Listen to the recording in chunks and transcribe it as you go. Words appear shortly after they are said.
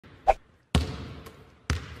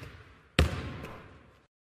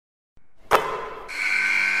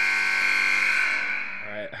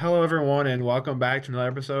Hello, everyone, and welcome back to another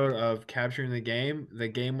episode of Capturing the game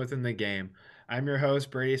within the game. I'm your host,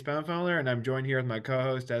 Brady Spenfeller, and I'm joined here with my co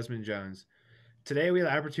host, Desmond Jones. Today, we have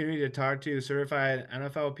the opportunity to talk to certified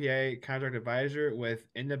NFLPA contract advisor with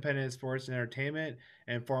Independent Sports and Entertainment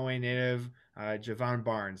and Fort Wayne native Jovan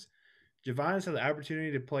Barnes. Jovan has had the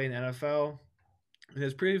opportunity to play in the NFL and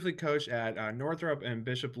has previously coached at Northrop and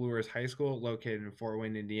Bishop Lewis High School, located in Fort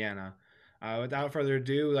Wayne, Indiana. Without further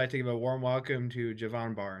ado, I'd like to give a warm welcome to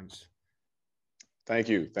Jovan Barnes. Thank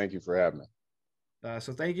you. Thank you for having me.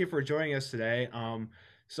 So thank you for joining us today.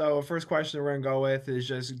 So first question we're gonna go with is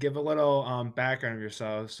just give a little background of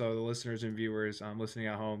yourself, so the listeners and viewers listening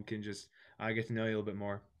at home can just get to know you a little bit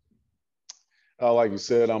more. Like you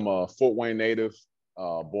said, I'm a Fort Wayne native,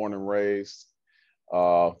 born and raised.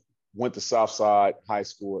 Uh, Went to Southside High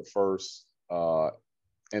School at first.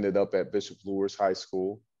 Ended up at Bishop Lewis High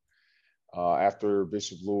School. After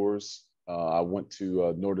Bishop Lewis, I went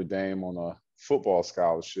to Notre Dame on a football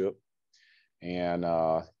scholarship, and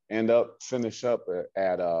end up finish up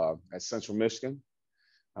at Central Michigan.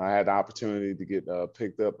 I had the opportunity to get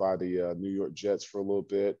picked up by the New York Jets for a little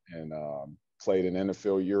bit, and played in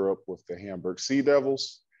NFL Europe with the Hamburg Sea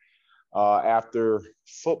Devils. After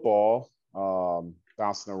football,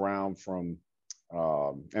 bouncing around from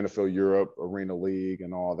NFL Europe, Arena League,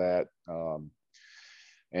 and all that,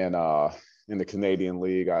 and in the Canadian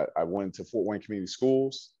League, I went to Fort Wayne Community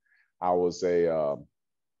Schools. I was a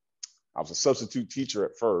substitute teacher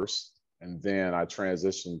at first, and then I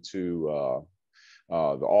transitioned to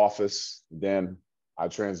the office. Then I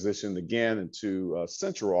transitioned again into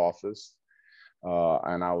central office,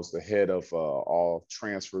 and I was the head of all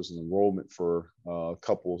transfers and enrollment for a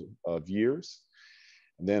couple of years.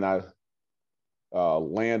 And then I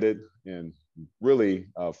landed and really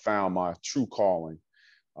found my true calling,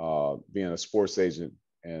 being a sports agent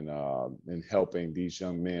and helping these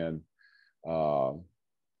young men,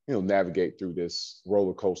 navigate through this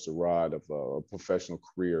roller coaster ride of a professional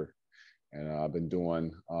career. And I've been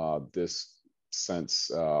doing this since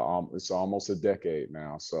it's almost a decade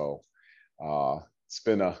now. So it's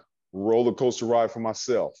been a roller coaster ride for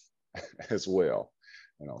myself as well.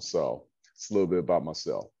 So it's a little bit about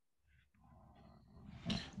myself.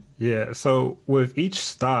 Yeah. So with each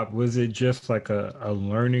stop, was it just like a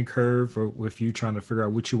learning curve or with you trying to figure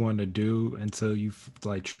out what you wanted to do until you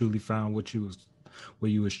like truly found what you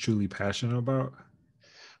was truly passionate about?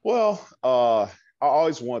 Well, I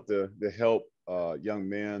always want to help young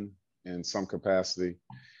men in some capacity.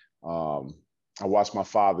 Um, I watched my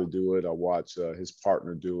father do it. I watched his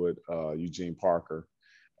partner do it, Eugene Parker.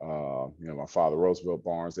 My father, Roosevelt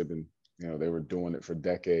Barnes. They were doing it for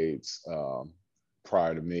decades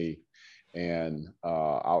prior to me, and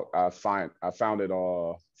I found it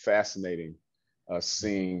all fascinating,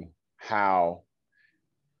 seeing how.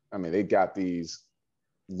 I mean, they got these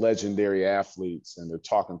legendary athletes, and they're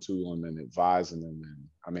talking to them and advising them. And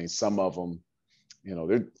I mean, some of them,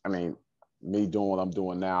 they're. I mean, me doing what I'm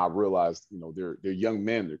doing now, I realized, they're young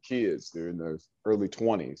men, they're kids, they're in their early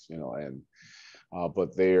 20s, and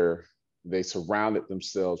but they surrounded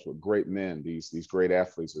themselves with great men. These great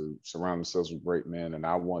athletes are surround themselves with great men, and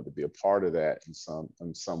I wanted to be a part of that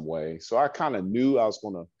in some way. So I kind of knew I was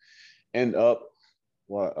going to end up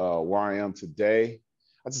where I am today.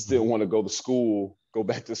 I just didn't want to go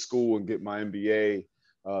back to school and get my MBA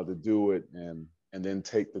to do it, and then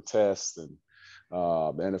take the test and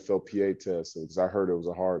the NFLPA test, because I heard it was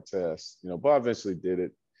a hard test, but I eventually did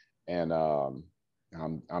it, and I'm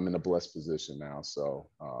in a blessed position now.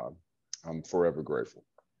 So I'm forever grateful.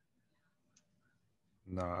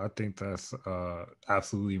 No, I think that's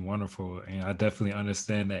absolutely wonderful, and I definitely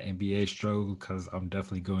understand that NBA struggle because I'm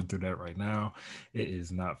definitely going through that right now. It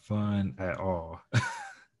is not fun at all.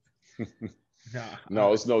 No,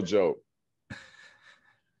 No, it's no joke.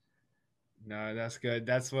 no, that's good.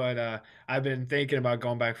 That's what I've been thinking about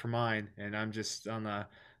going back for mine, and I'm just on the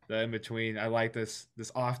in between. I like this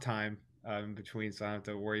off time in between, so I don't have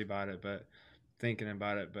to worry about it. But thinking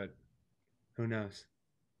about it, but who knows?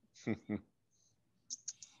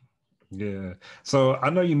 Yeah. So I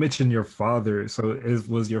know you mentioned your father. So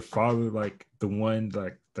was your father like the one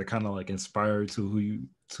like that kind of like inspired to who you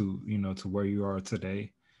to to where you are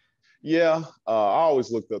today? Yeah, I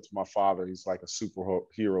always looked up to my father. He's like a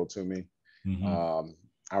superhero to me. Hmm. Um,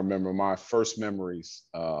 I remember my first memories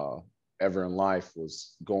ever in life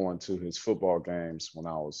was going to his football games when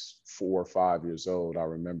I was 4 or 5 years old. I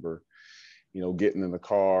remember, getting in the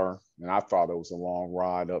car, and I thought it was a long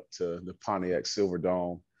ride up to the Pontiac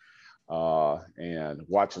Silverdome, and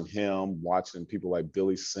watching people like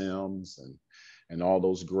Billy Sims and all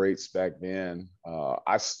those greats back then.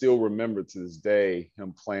 I still remember to this day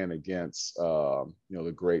him playing against,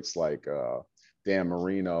 the greats like Dan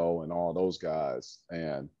Marino and all those guys.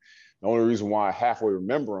 And the only reason why I halfway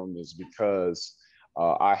remember them is because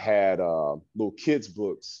I had little kids'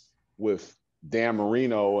 books with Dan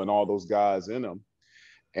Marino and all those guys in them.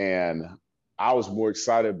 And I was more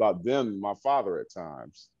excited about them than my father at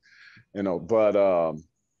times, but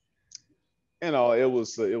it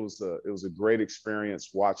was a great experience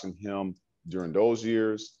watching him during those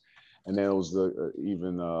years. And then it was the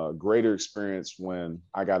even greater experience when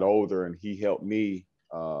I got older and he helped me,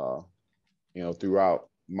 throughout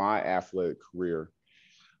my athletic career.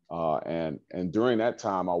 And during that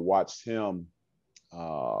time, I watched him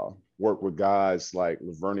work with guys like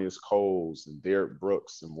Lavernius Coles and Derek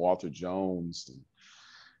Brooks and Walter Jones.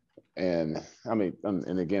 And I mean,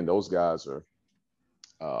 and again, those guys are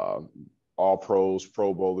all pros,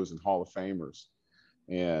 Pro Bowlers, and Hall of Famers.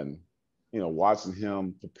 And, watching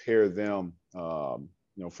him prepare them,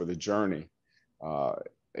 for the journey,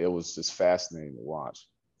 it was just fascinating to watch.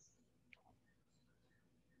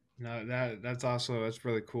 No, that's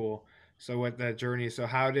really cool. So with that journey, so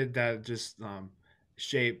how did that just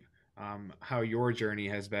shape how your journey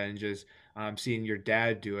has been? Just seeing your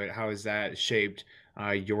dad do it, how has that shaped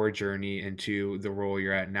your journey into the role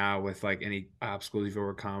you're at now with like any obstacles you've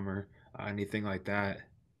overcome or anything like that?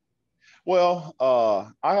 Well,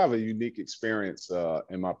 I have a unique experience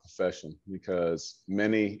in my profession because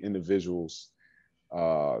many individuals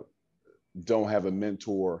uh, don't have a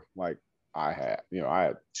mentor like I had. I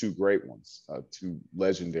had two great ones, two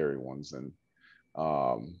legendary ones, and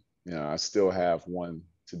I still have one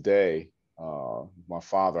today. My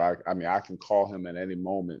father, I mean, I can call him at any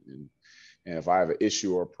moment, and if I have an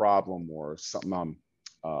issue or a problem or something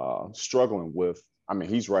I'm struggling with, I mean,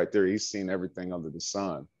 he's right there. He's seen everything under the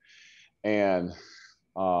sun, and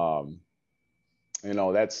I mean,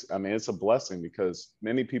 it's a blessing because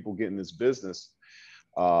many people get in this business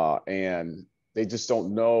and they just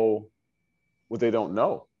don't know what they don't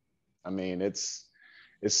know. I mean, it's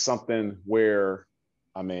something where,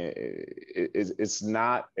 I mean, it's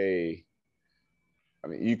not a, I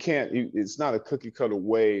mean, it's not a cookie cutter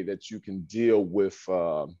way that you can deal with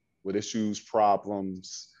issues,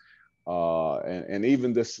 problems, and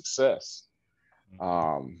even the success.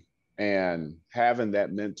 And having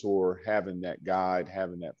that mentor, having that guide,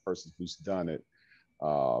 having that person who's done it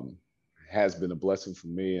has been a blessing for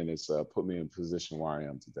me, and it's put me in a position where I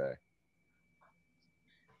am today.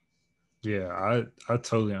 Yeah, I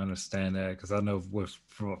totally understand that because I know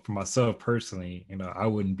for myself personally, I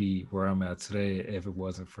wouldn't be where I'm at today if it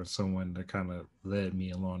wasn't for someone that kind of led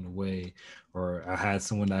me along the way, or I had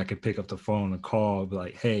someone that I could pick up the phone and call, be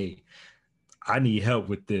like, "Hey, I need help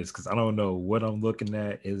with this because I don't know what I'm looking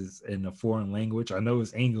at is in a foreign language. I know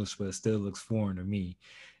it's English, but it still looks foreign to me."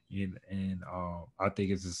 And I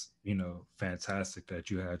think it's just fantastic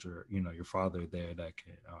that you had your father there that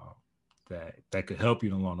can that could help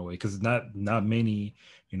you along the way because not many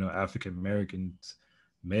African Americans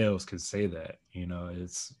males can say that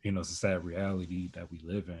it's a sad reality that we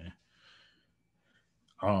live in.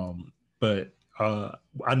 But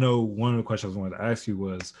I know one of the questions I wanted to ask you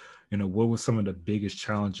was, what were some of the biggest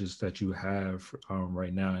challenges that you have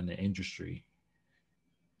right now in the industry?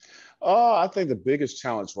 I think the biggest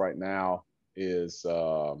challenge right now is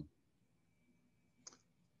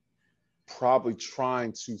probably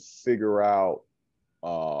trying to figure out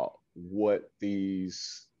what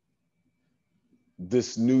this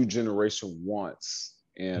new generation wants,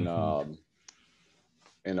 and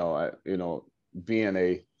being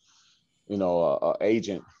a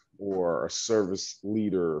agent or a service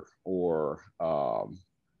leader or a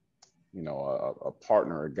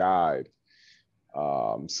partner, a guide.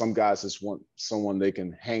 Some guys just want someone they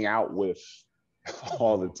can hang out with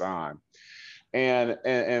all the time, and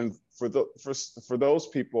for those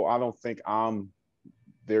people, I don't think I'm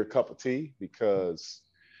their cup of tea because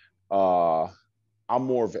I'm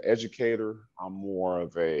more of an educator. I'm more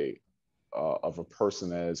of a person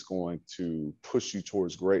that is going to push you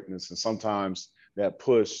towards greatness, and sometimes that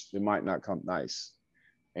push it might not come nice.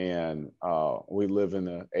 And we live in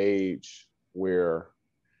an age where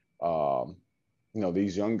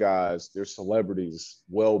these young guys, they're celebrities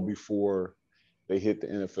well before they hit the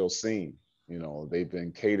NFL scene. They've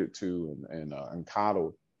been catered to and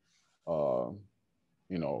coddled, for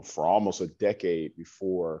almost a decade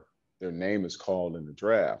before their name is called in the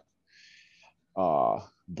draft.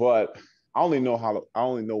 But I only know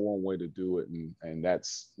one way to do it, and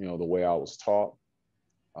that's the way I was taught.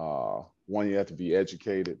 One, you have to be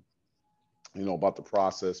educated, about the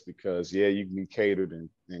process because you can be catered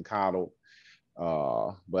and coddled,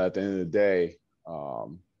 But at the end of the day,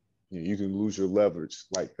 you can lose your leverage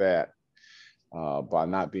like that by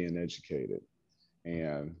not being educated.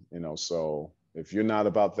 And, so if you're not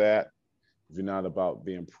about that, if you're not about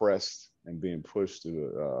being pressed and being pushed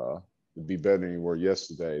to be better than you were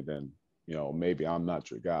yesterday, then, maybe I'm not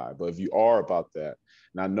your guy. But if you are about that,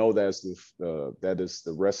 and I know that is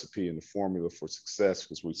the recipe and the formula for success,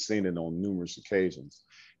 because we've seen it on numerous occasions.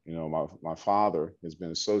 My father has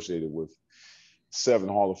been associated with 7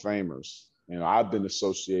 Hall of Famers. I've been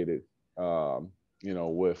associated,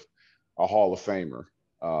 with a Hall of Famer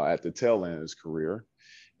at the tail end of his career.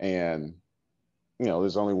 And,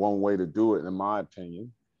 there's only one way to do it, in my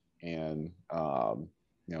opinion. And,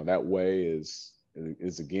 that way is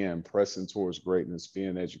again, pressing towards greatness,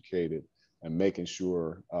 being educated, and making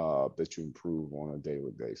sure that you improve on a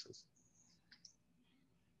daily basis.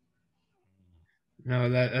 No,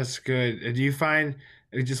 that's good. Do you find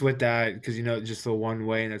just with that, because just the one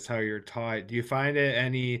way and that's how you're taught, do you find it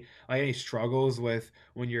any struggles with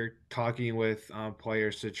when you're talking with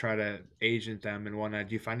players to try to agent them and whatnot?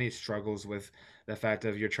 Do you find any struggles with the fact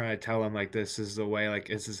of you're trying to tell them like this is the way, like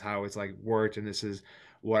this is how it's like worked and this is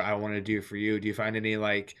what I want to do for you? Do you find any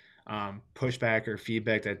pushback or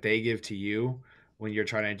feedback that they give to you when you're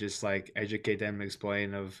trying to just like educate them and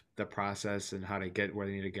explain of the process and how to get where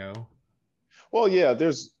they need to go? Well, yeah,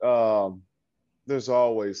 there's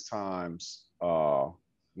always times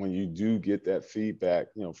when you do get that feedback,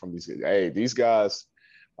 from these. Hey, these guys,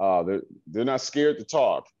 they're not scared to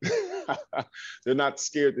talk. They're not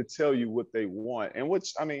scared to tell you what they want, and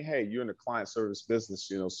which, I mean, hey, you're in the client service business,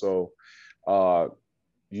 so uh,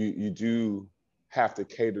 you do have to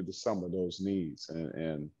cater to some of those needs,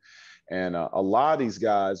 and a lot of these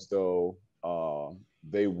guys, though,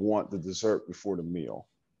 they want the dessert before the meal.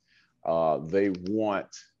 They want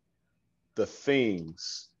the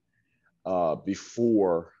things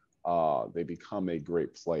before they become a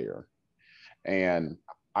great player. And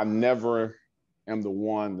I never am the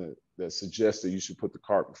one that suggests that you should put the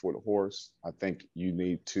cart before the horse. I think you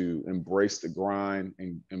need to embrace the grind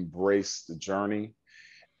and embrace the journey,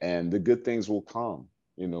 and the good things will come,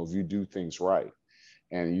 if you do things right.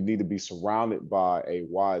 And you need to be surrounded by a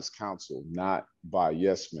wise counsel, not by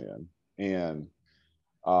yes men. And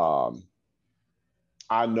um,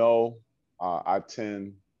 I know I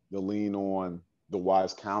tend to lean on the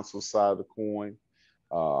wise counsel side of the coin.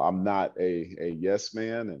 I'm not a yes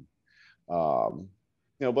man, and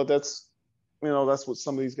but that's what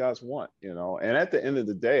some of these guys want, And at the end of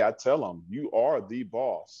the day, I tell them, you are the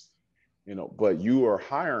boss, but you are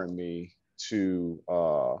hiring me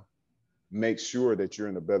to make sure that you're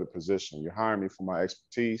in a better position. You're hiring me for my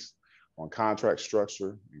expertise on contract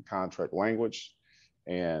structure and contract language,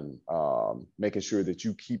 and making sure that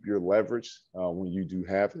you keep your leverage when you do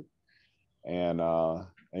have it. And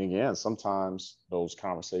again, sometimes those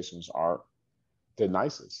conversations aren't the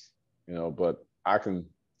nicest, but I can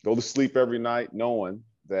go to sleep every night knowing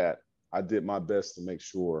that I did my best to make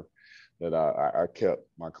sure that I kept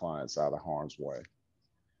my clients out of harm's way.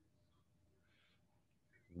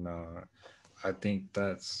 No, I think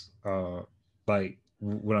that's like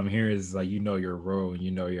what I'm hearing is like your role and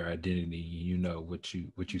your identity, you know what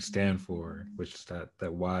you stand for, which is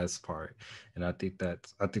that wise part. And I think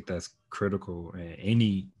that's critical in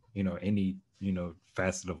any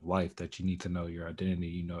facet of life, that you need to know your identity,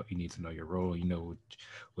 you need to know your role,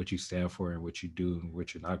 what you stand for and what you do and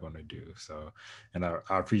what you're not going to do. So, and I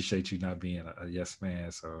appreciate you not being a yes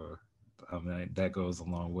man. So I mean, that goes a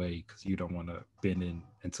long way, because you don't want to bend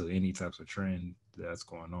into any types of trend that's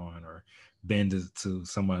going on, or bend to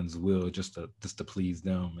someone's will just to please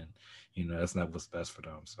them, and that's not what's best for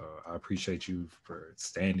them. So I appreciate you for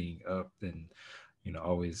standing up and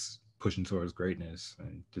always pushing towards greatness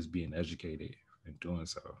and just being educated and doing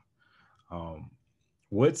so. Um,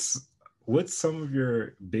 what's what's some of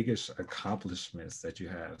your biggest accomplishments that you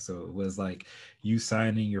have? So it was like you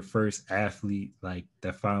signing your first athlete, like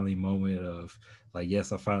that finally moment of like,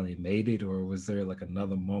 yes, I finally made it, or was there like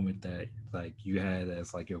another moment that like you had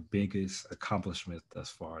as like your biggest accomplishment thus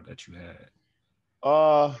far that you had?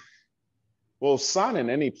 Uh, well, signing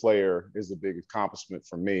any player is a big accomplishment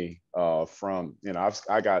for me. From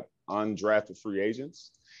I got undrafted free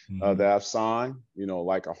agents Mm-hmm. that I've signed,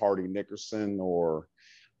 like a Hardy Nickerson or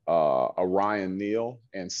a Ryan Neal,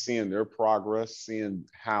 and seeing their progress, seeing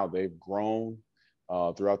how they've grown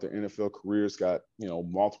throughout their NFL careers, got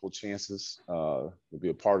multiple chances to be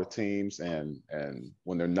a part of teams, and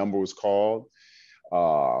when their number was called,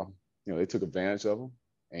 uh, they took advantage of them,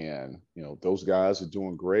 and those guys are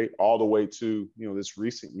doing great all the way to this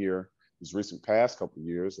recent year, this recent past couple of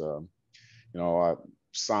years.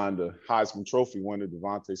 signed a Heisman Trophy winner,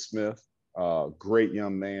 Devontae Smith. Great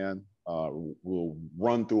young man. Will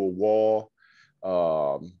run through a wall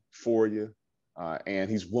for you, and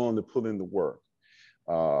he's willing to put in the work.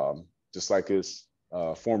 Just like his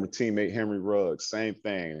former teammate Henry Ruggs, same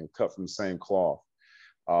thing, and cut from the same cloth.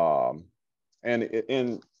 And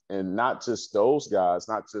not just those guys,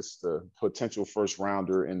 not just the potential first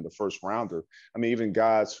rounder and the first rounder. I mean, even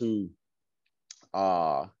guys who,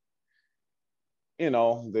 they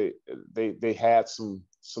had some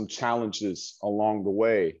challenges along the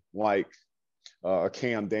way, like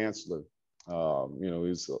Cam Dantzler.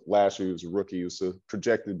 Last year he was a rookie. He was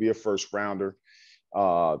projected to be a first rounder.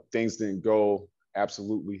 Things didn't go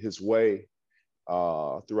absolutely his way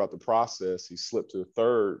throughout the process. He slipped to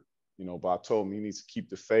third. But I told him he needs to keep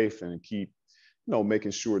the faith and keep, making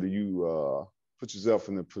sure that you put yourself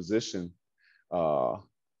in a position to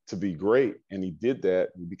be great. And he did that.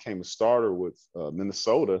 He became a starter with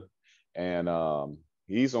Minnesota, and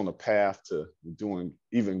he's on the path to doing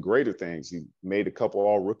even greater things. He made a couple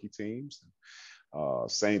all-rookie teams.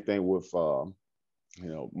 Same thing with,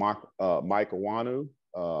 Mike Iwanu.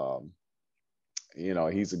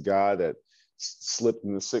 He's a guy that slipped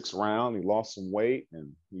in the 6th round. He lost some weight,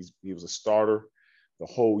 and he was a starter the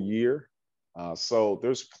whole year. So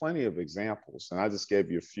there's plenty of examples, and I just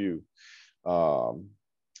gave you a few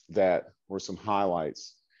that were some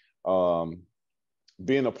highlights.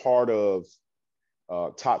 Being a part of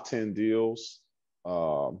top 10 deals,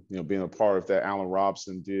 being a part of that Allen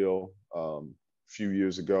Robinson deal a few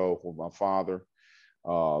years ago with my father,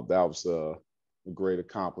 that was a great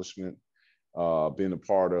accomplishment. Being a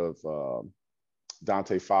part of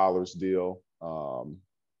Dante Fowler's deal,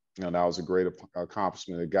 that was a great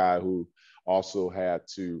accomplishment. A guy who also had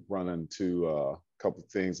to run into a couple of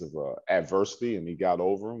things of adversity, and he got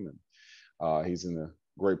over them. And he's in a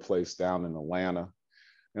great place down in Atlanta.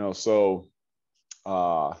 So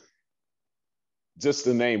just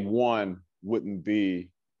to name one wouldn't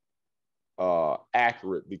be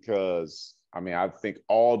accurate, because I think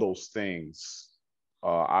all those things,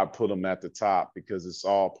 I put them at the top because it's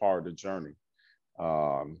all part of the journey.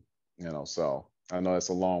 So I know that's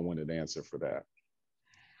a long-winded answer for that.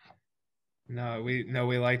 No,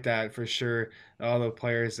 we like that for sure. All the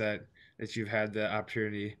players that you've had the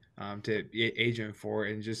opportunity to be agent for,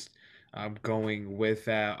 and just going with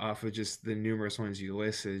that off of just the numerous ones you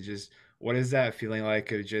listed. Just what is that feeling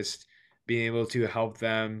like of just being able to help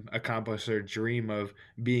them accomplish their dream of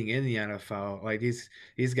being in the NFL? Like these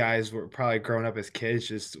guys were probably growing up as kids.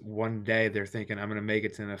 Just one day they're thinking, "I'm going to make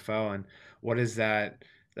it to the NFL," and what is that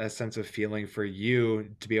sense of feeling for you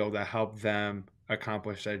to be able to help them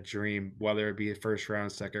accomplish that dream, whether it be a first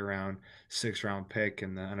round, second round, 6th round pick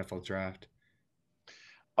in the NFL draft?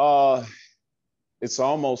 It's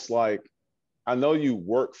almost like, I know you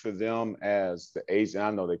work for them as the agent.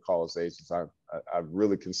 I know they call us agents. I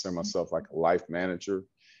really consider myself like a life manager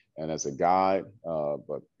and as a guide,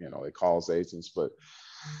 but they call us agents. But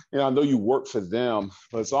I know you work for them,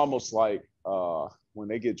 but it's almost like when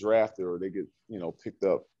they get drafted or they get picked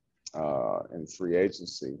up in free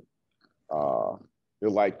agency, they're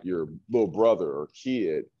like your little brother or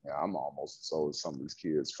kid. I'm almost as old as some of these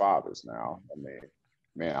kids' fathers now. I mean,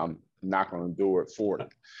 man, I'm not going to do it for them.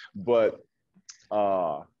 But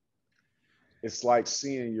it's like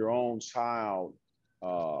seeing your own child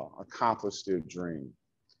accomplish their dream.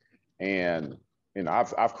 And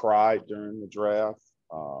I've cried during the draft.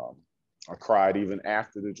 I cried even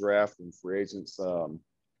after the draft when free agents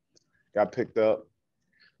got picked up,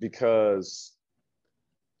 because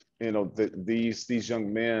these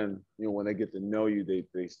young men, when they get to know you,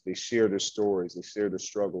 they share their stories, they share their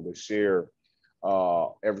struggle, they share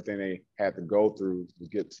everything they had to go through to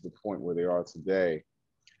get to the point where they are today.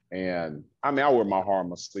 And I wear my heart on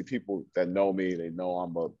my sleeve. People that know me, they know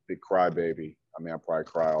I'm a big crybaby. I probably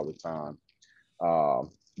cry all the time,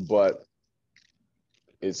 but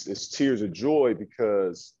it's tears of joy,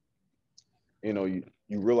 because you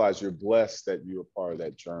realize you're blessed that you're a part of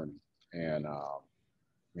that journey, and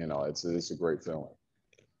it's a great feeling.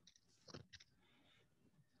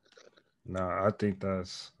 No, I think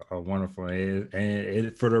that's a wonderful.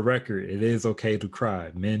 And for the record, it is okay to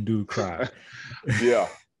cry. Men do cry. Yeah.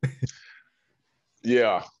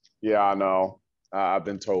 I know. I've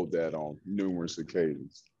been told that on numerous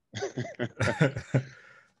occasions.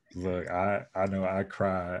 Look, I know I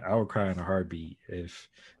cry. I would cry in a heartbeat if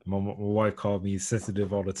my wife called me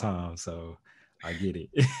sensitive all the time. So I get it.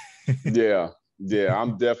 Yeah.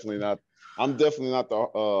 I'm definitely not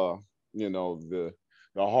the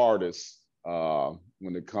the hardest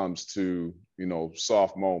when it comes to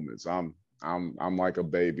soft moments. I'm I'm like a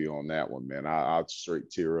baby on that one, man. I'll straight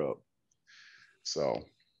tear up. So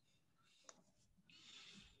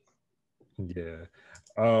Yeah.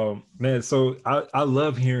 Man, so I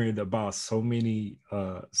love hearing about so many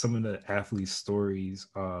some of the athlete stories,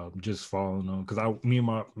 just following them, because I me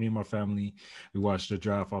and my family, we watch the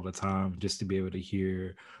draft all the time just to be able to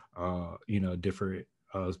hear different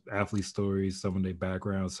athlete stories, some of their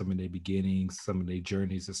backgrounds, some of their beginnings, some of their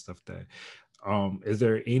journeys and stuff. That is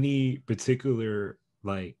there any particular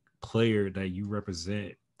like player that you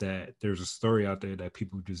represent that there's a story out there that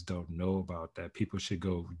people just don't know about, that people should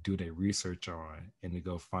go do their research on and to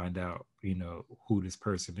go find out, who this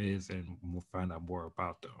person is, and we'll find out more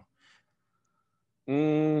about them?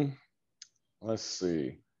 mm, let's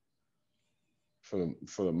see. For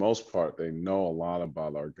the most part, they know a lot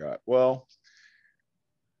about our guy. Well,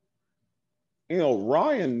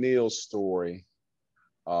 Ryan Neal's story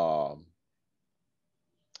um,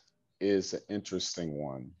 is an interesting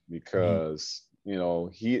one Mhm. because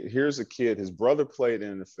here's a kid. His brother played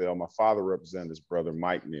in the NFL. My father represented his brother,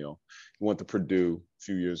 Mike Neal. He went to Purdue a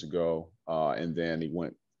few years ago, and then he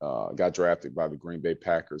got drafted by the Green Bay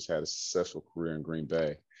Packers. Had a successful career in Green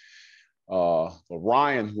Bay. But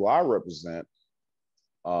Ryan, who I represent,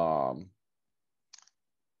 um,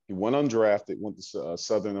 he went undrafted. Went to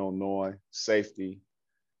Southern Illinois, safety.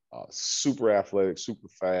 Super athletic, super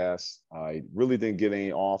fast. He really didn't get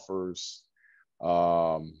any offers.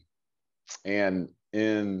 Um, and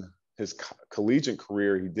in his collegiate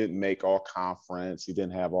career, he didn't make all conference. He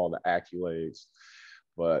didn't have all the accolades,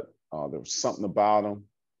 but there was something about him.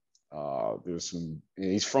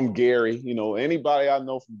 He's from Gary. Anybody I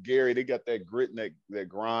know from Gary, they got that grit and that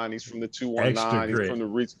grind. He's from the Extra 219. He's from grit. the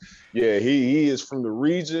region. Yeah, he is from the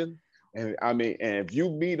region. And I mean, and if you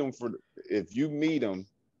meet him,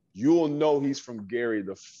 you'll know he's from Gary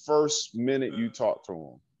the first minute you talk to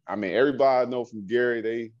him. I mean, everybody I know from Gary,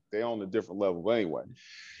 they on a different level. But anyway,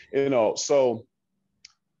 so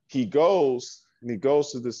he goes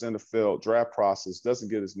to this NFL draft process, doesn't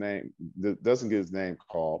get his name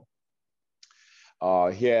called.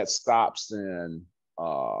 He had stops in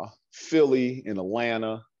Philly, in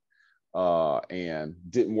Atlanta, and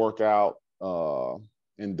didn't work out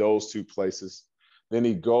in those two places. Then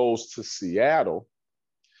he goes to Seattle.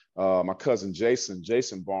 My cousin Jason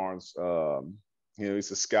Barnes,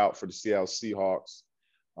 he's a scout for the Seattle Seahawks.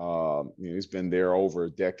 He's been there over a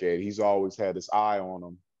decade. He's always had his eye on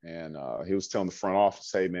him. And he was telling the front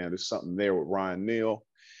office, hey, man, there's something there with Ryan Neal.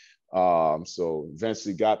 So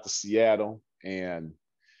eventually got to Seattle, and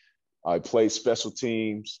I played special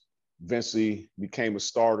teams, eventually became a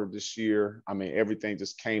starter this year. I mean, everything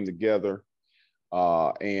just came together.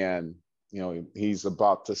 And, he's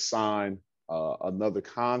about to sign another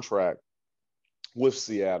contract with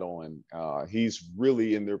Seattle, and he's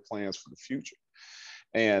really in their plans for the future.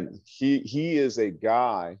 And he is a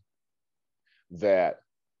guy that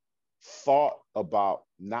thought about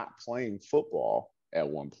not playing football at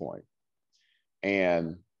one point.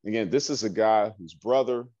 And again, this is a guy whose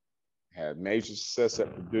brother had major success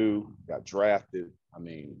at Purdue, got drafted. I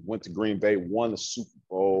mean, went to Green Bay, won the Super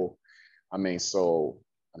Bowl. He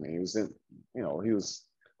was he was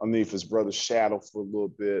underneath his brother's shadow for a little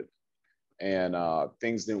bit, and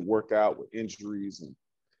things didn't work out with injuries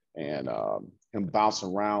and him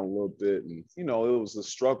bouncing around a little bit, and it was a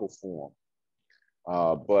struggle for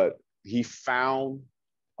him. But he found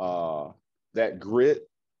that grit,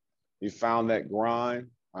 he found that grind,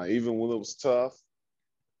 even when it was tough.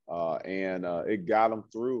 And it got him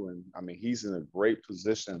through. And I mean, he's in a great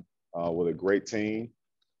position with a great team.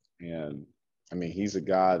 And I mean, he's a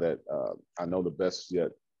guy that I know the best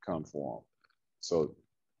yet come for him. So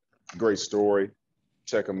great story.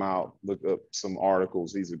 Check him out. Look up some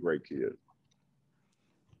articles. He's a great kid.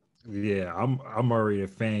 Yeah, I'm already a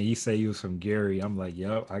fan. You say you was from Gary. I'm like,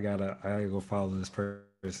 yep, I gotta go follow this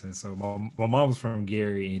person. So my mom's from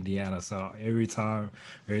Gary, Indiana. So every time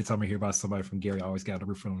I hear about somebody from Gary, I always got to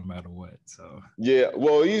root for them no matter what. So Yeah,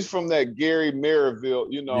 well, he's from that Gary Maryville.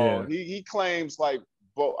 yeah, He claims like,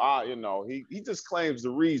 he just claims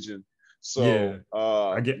the region. yeah,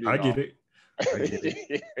 So, I get it, I get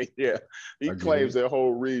it, yeah, he I get claims it. that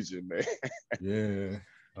whole region, man. Yeah,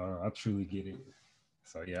 I truly get it.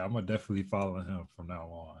 So yeah, I'm gonna definitely follow him from now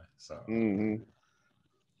on. So Mm-hmm.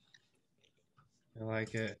 I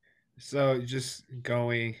like it. So just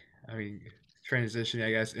going, I mean, transitioning,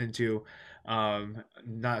 I guess, into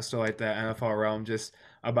not still like the NFL realm, just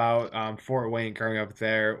about Fort Wayne growing up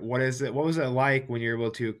there. What is it? What was it like when you're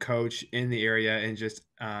able to coach in the area and just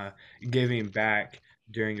giving back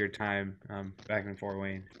during your time back in Fort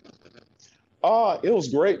Wayne? It was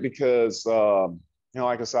great because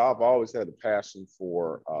like I said, I've always had a passion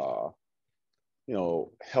for,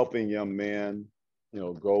 helping young men,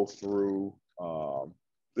 go through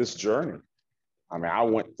this journey. I mean, I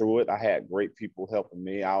went through it. I had great people helping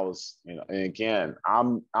me. I was, and again,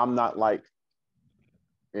 I'm not like,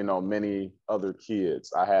 many other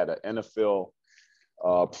kids. I had an NFL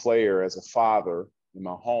player as a father in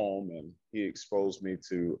my home, and he exposed me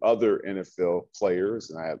to other NFL players,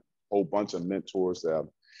 and I had a whole bunch of mentors that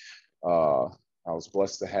I was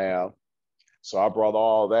blessed to have. So I brought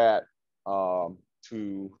all that to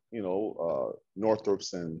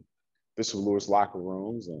Northrop's and Bishop Lewis locker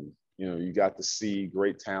rooms, and you got to see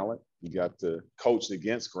great talent. You got to coach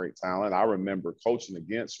against great talent. I remember coaching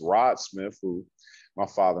against Rod Smith, who my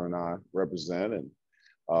father and I represent, and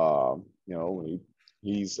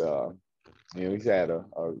he's he's had a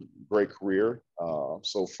great career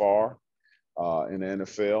so far in the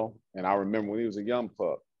NFL. And I remember when he was a young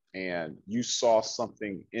pup, and you saw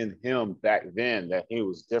something in him back then that he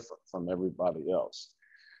was different from everybody else.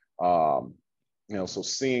 So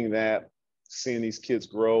seeing that, seeing these kids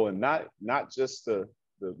grow, and not just the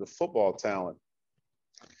football talent.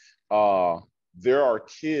 There are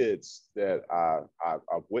kids that I've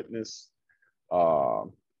witnessed,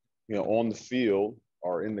 on the field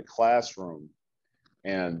or in the classroom,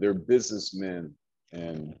 and they're businessmen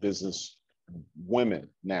and business women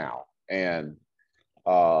now. And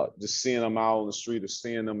just seeing them out on the street, or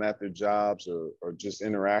seeing them at their jobs, or just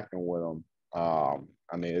interacting with them. I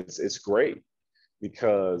mean, it's great,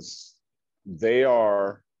 because they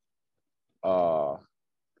are,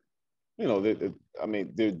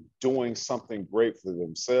 they're doing something great for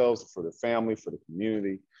themselves, for the family, for the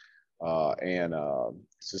community, and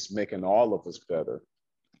it's just making all of us better.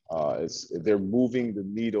 They're moving the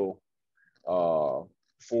needle forward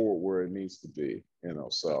where it needs to be.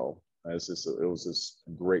 So it was just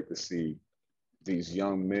great to see these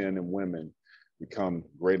young men and women become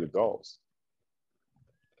great adults.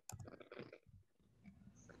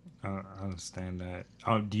 I understand that.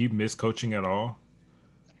 Do you miss coaching at all?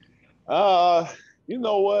 You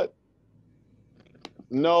know what?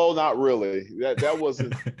 No, not really. That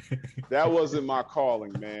wasn't my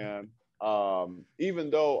calling, man.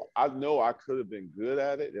 Even though I know I could have been good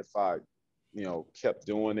at it if I, kept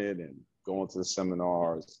doing it and going to the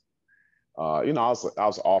seminars. I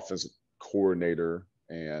was offensive coordinator,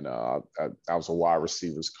 and I was a wide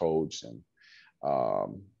receivers coach, and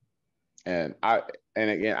I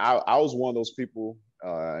was one of those people.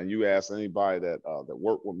 And you ask anybody that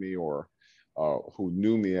worked with me, or who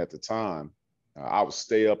knew me at the time, I would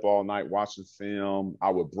stay up all night watching film. I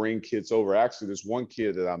would bring kids over. Actually, there's one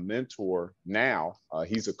kid that I mentor now.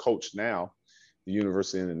 He's a coach now at the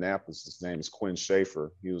University of Indianapolis. His name is Quinn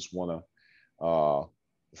Schaefer. He was one of the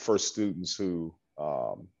first students who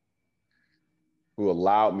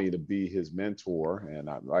allowed me to be his mentor. And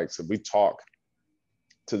like I said, we talk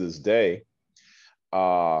to this day.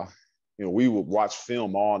 We would watch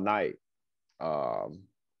film all night. And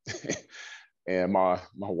my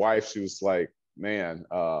wife, she was like, man,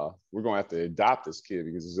 we're going to have to adopt this kid,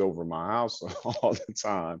 because he's over my house all the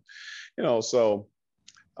time. So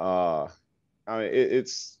I mean,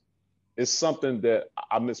 it's something that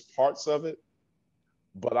I miss parts of it,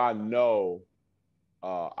 but I know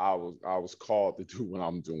I was called to do what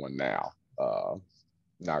I'm doing now,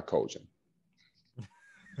 not coaching.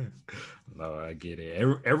 No, I get it.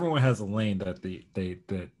 Everyone has a lane that they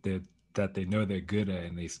know they're good at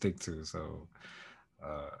and they stick to. So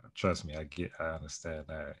trust me, I understand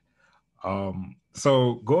that.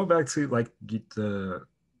 So going back to like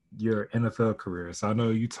your NFL career. So I know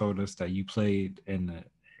you told us that you played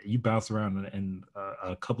you bounced around in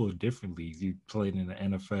a couple of different leagues. You played in the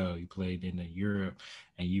NFL, you played in Europe,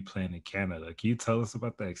 and you played in Canada. Can you tell us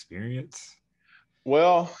about that experience?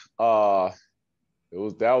 Well, that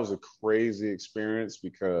was a crazy experience,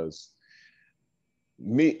 because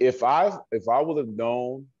if I would have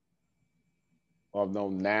known, I've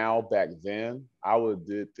known now back then, I would have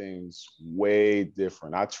did things way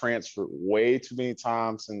different. I transferred way too many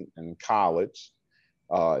times in college,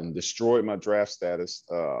 and destroyed my draft status.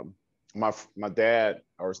 My dad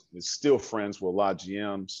is still friends with a lot of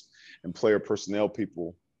GMs and player personnel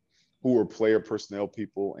people who were player personnel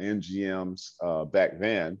people and GMs back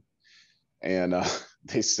then. And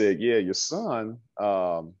they said, yeah, your son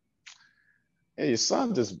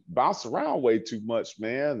just bounced around way too much,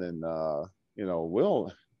 man. And,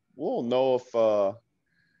 we'll know if,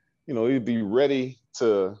 he'd be ready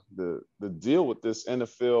to deal with this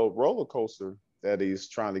NFL roller coaster that he's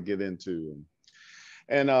trying to get into.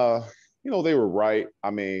 And they were right. I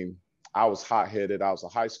mean, I was hot-headed. I was a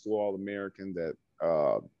high school All-American that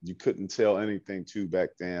You couldn't tell anything to back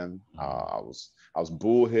then. I was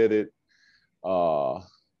bullheaded. I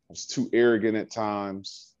was too arrogant at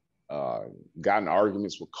times. Got in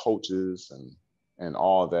arguments with coaches and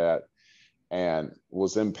all that, and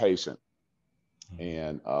was impatient.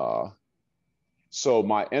 And so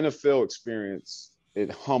my NFL experience,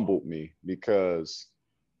 it humbled me because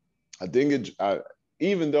I didn't get,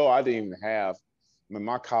 even though I didn't even have, I mean,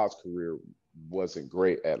 my college career wasn't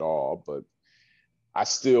great at all, but I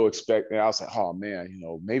still expected, I was like, oh man, you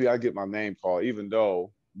know, maybe I get my name called, even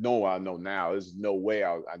though knowing what I know now, there's no way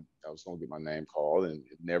I was going to get my name called, and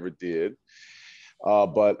it never did.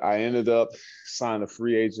 But I ended up signing a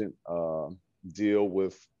free agent deal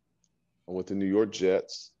with the New York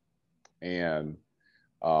Jets. And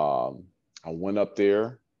I went up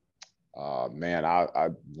there. Man, I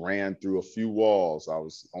ran through a few walls. I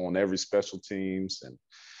was on every special teams, and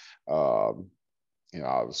you know,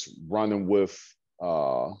 I was running with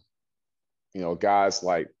you know, guys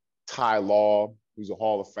like Ty Law, who's a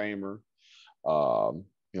Hall of Famer.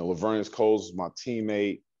 You know, Laveranues Coles was my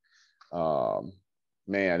teammate.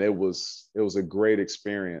 Man, it was a great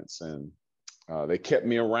experience, and they kept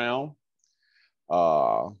me around.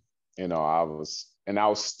 You know, I was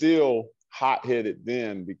still hot-headed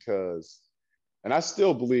then because, and I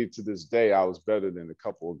still believe to this day, I was better than a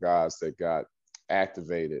couple of guys that got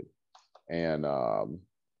activated. And,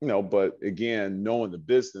 you know, but again, knowing the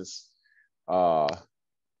business, I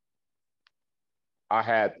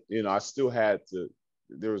had, you know, I still had to,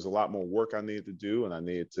 there was a lot more work I needed to do, and I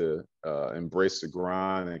needed to embrace the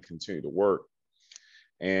grind and continue to work.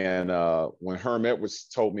 And when Herm Edwards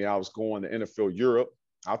told me I was going to NFL Europe,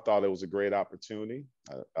 I thought it was a great opportunity.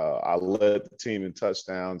 I led the team in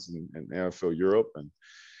touchdowns in NFL Europe,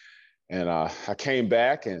 and I came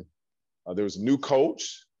back, and there was a new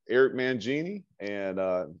coach, Eric Mangini, and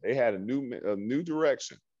they had a new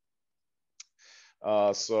direction.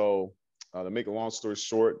 So to make a long story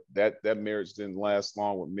short, that marriage didn't last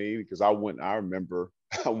long with me, because I remember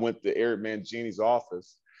I went to Eric Mangini's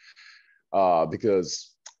office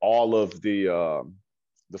because all of the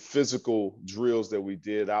physical drills that we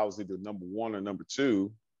did, I was either number one or number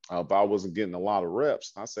two, but I wasn't getting a lot of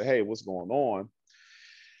reps. And I said, hey, what's going on?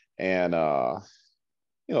 And,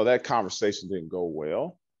 you know, that conversation didn't go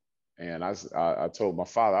well. And I told my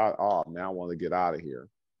father, oh, man, I want to get out of here.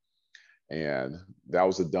 And that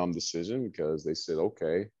was a dumb decision, because they said,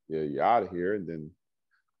 okay, yeah, you're out of here. And then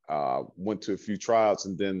went to a few tryouts,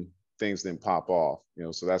 and then things didn't pop off, you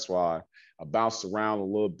know. So that's why I bounced around a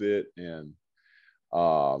little bit. And,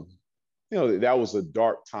 you know, that was a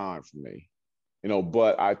dark time for me, you know,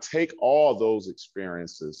 but I take all those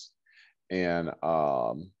experiences, and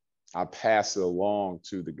I pass it along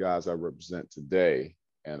to the guys I represent today.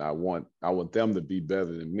 And I want them to be better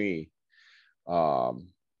than me.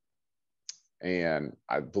 And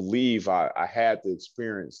I believe I had to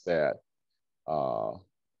experience that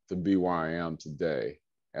to be where I am today.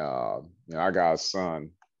 You know, I got a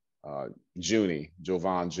son,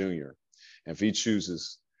 Jovan Jr. And if he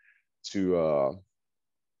chooses to,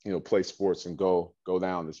 you know, play sports and go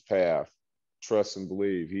down this path, trust and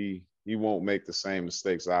believe he won't make the same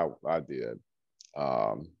mistakes I did.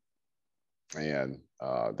 And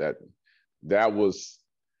that was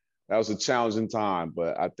a challenging time,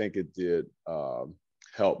 but I think it did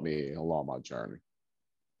help me along my journey.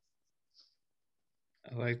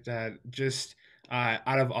 I like that. Just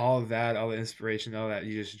out of all of that, all the inspiration, all that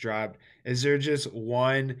you just dropped, is there just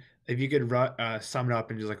one, if you could sum it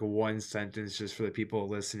up in just like a one sentence, just for the people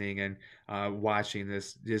listening and watching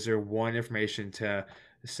this, is there one information to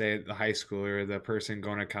say the high schooler or the person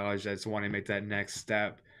going to college that's wanting to make that next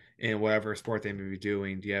step in whatever sport they may be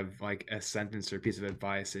doing? Do you have like a sentence or piece of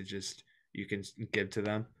advice that just you can give to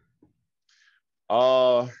them?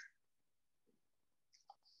 I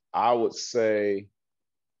would say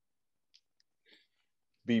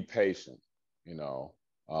be patient, you know,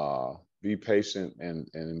 be patient and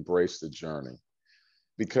embrace the journey,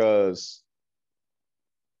 because,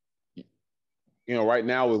 you know, right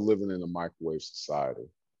now we're living in a microwave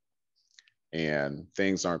society, and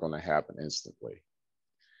things aren't going to happen instantly.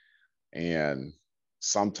 And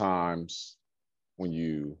sometimes when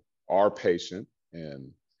you are patient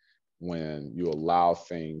and when you allow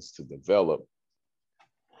things to develop,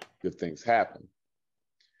 good things happen.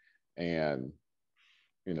 And,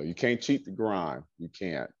 you know, you can't cheat the grind. You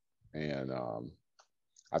can't. And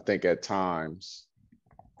I think at times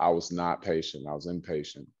I was not patient. I was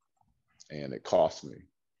impatient, and it cost me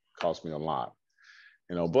a lot,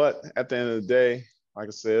 you know. But at the end of the day, like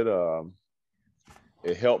I said,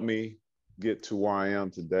 it helped me get to where I am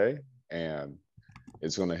today, and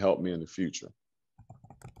it's going to help me in the future.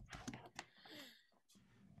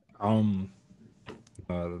 Um,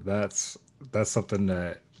 that's something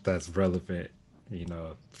that's relevant,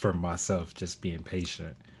 for myself, just being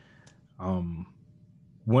patient. Um,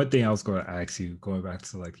 One thing I was going to ask you, going back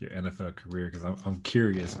to like your NFL career, because I'm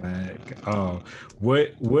curious, man.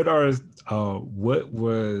 What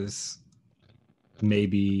was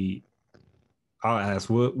maybe I'll ask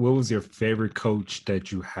what was your favorite coach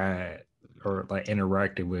that you had or like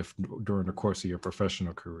interacted with during the course of your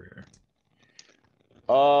professional career?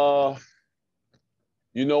 Uh,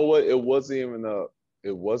 you know what? It wasn't even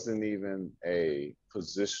a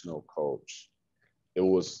positional coach. It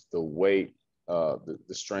was the weight, the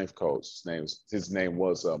strength coach. His name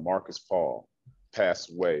was Marcus Paul.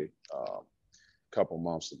 Passed away a couple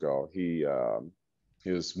months ago. He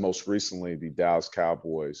was most recently the Dallas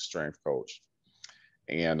Cowboys strength coach,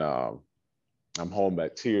 and I'm holding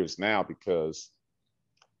back tears now because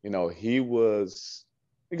he was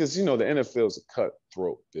because the NFL is a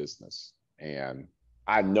cutthroat business, and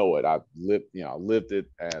I know it. I lived it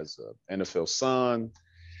as an NFL son.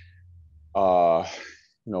 Uh,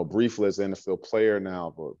 briefly as an NFL player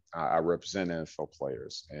now, but I represent NFL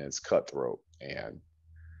players, and it's cutthroat. And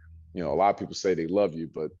a lot of people say they love you,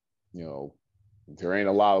 but you know, there ain't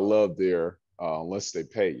a lot of love there unless they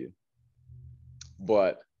pay you.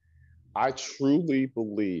 But I truly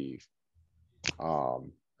believe,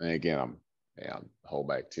 and again, I'm hold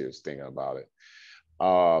back tears thinking about it.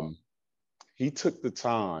 He took the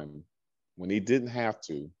time when he didn't have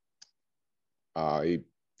to. Uh, he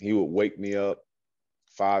he would wake me up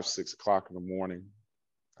 5, 6 o'clock in the morning.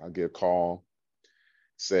 I'll get a call,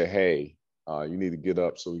 say, "Hey, you need to get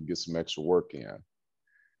up so we can get some extra work in."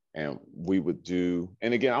 And we would do.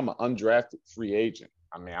 And again, I'm an undrafted free agent.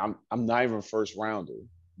 I mean, I'm not even a first rounder,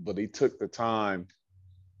 but he took the time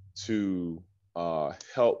to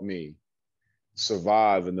help me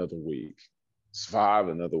survive another week, survive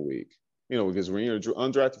another week. Because when you're an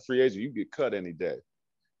undrafted free agent, you get cut any day.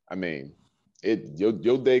 I mean,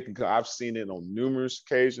 your day can come. I've seen it on numerous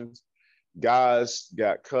occasions. Guys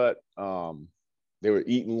got cut. They were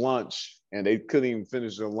eating lunch and they couldn't even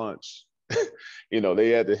finish their lunch. They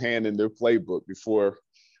had to hand in their playbook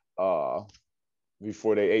uh,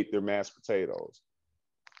 before they ate their mashed potatoes.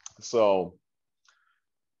 So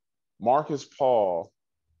Marcus Paul,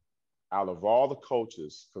 out of all the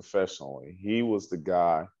coaches professionally, he was the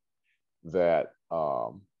guy that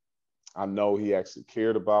I know he actually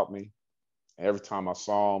cared about me. Every time I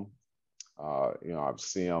saw him, I'd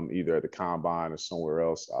see him either at the combine or somewhere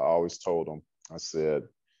else. I always told him, I said,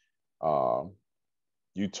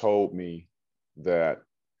 you told me that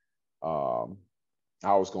I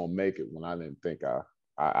was going to make it when I didn't think I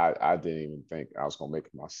didn't even think I was going to make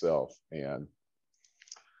it myself. And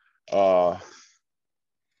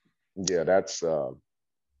yeah, that's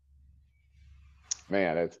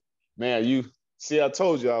man, you see, I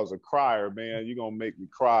told you I was a crier, man. You're going to make me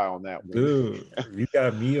cry on that one. Dude, you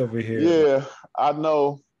got me over here. Yeah, I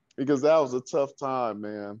know, because that was a tough time,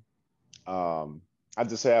 man. I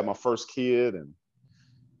just had my first kid, and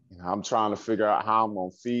I'm trying to figure out how I'm gonna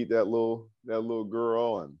feed that little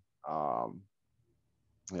girl, and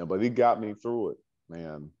but he got me through it,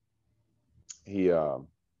 man. He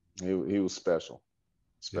was special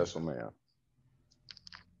man.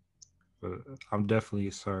 But I'm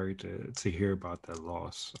definitely sorry to hear about that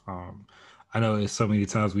loss. I know it's so many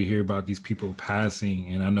times we hear about these people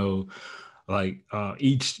passing, and I know like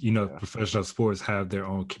each Yeah. professional sports have their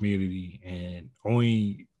own community, and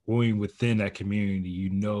only within that community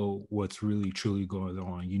what's really truly going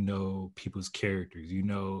on. People's characters,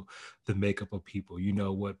 the makeup of people,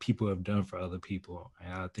 what people have done for other people.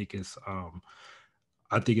 And I think it's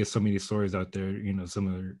so many stories out there,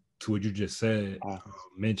 similar to what you just said. Uh,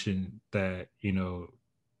 Mentioned that go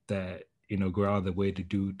out of the way to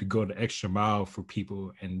go the extra mile for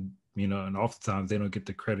people, and and oftentimes they don't get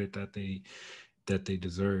the credit that they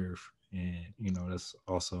deserve, and that's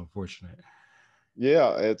also unfortunate.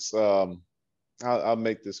 yeah, it's I'll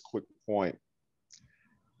make this quick point.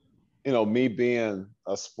 Me being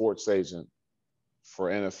a sports agent for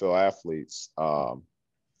NFL athletes,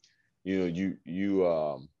 you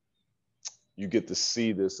get to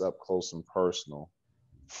see this up close and personal.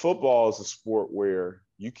 Football is a sport where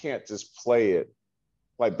you can't just play it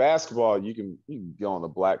like basketball. You can go on the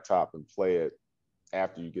blacktop and play it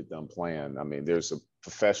after you get done playing. I mean, there's a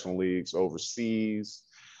professional leagues overseas.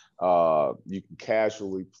 You can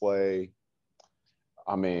casually play.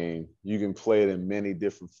 I mean, you can play it in many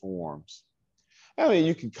different forms. I mean,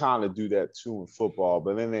 you can kind of do that too in football,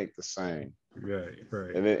 but it ain't the same. Right.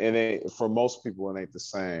 And for most people, it ain't the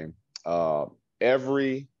same.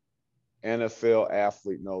 Every NFL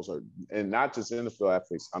athlete knows, and not just NFL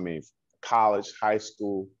athletes, I mean, college, high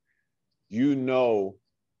school, you know,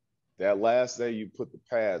 that last day you put the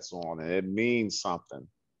pads on and it means something.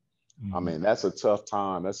 I mean, that's a tough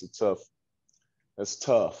time. That's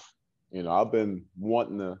tough. You know, I've been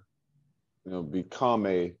wanting to, become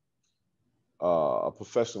a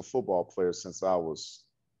professional football player since I was,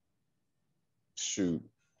 shoot.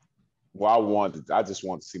 Well, I just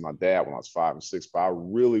wanted to see my dad when I was 5 and 6, but I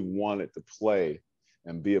really wanted to play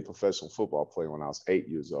and be a professional football player when I was 8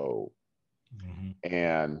 years old.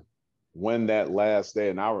 And when that last day,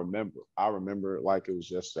 and I remember it like it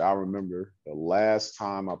was yesterday. I remember the last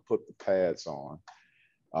time I put the pads on.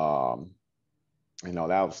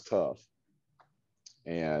 That was tough.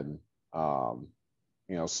 And,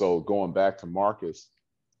 so going back to Marcus,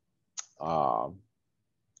 for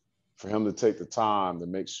him to take the time to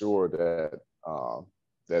make sure that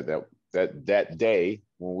that day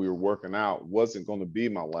when we were working out wasn't going to be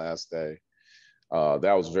my last day,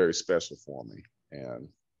 that was very special for me. And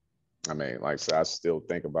I mean, like I said, I still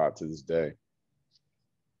think about it to this day.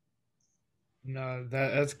 No,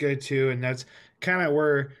 that's good too, and that's kind of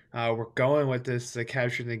where we're going with this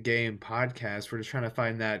capturing the game podcast. We're just trying to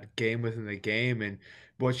find that game within the game, and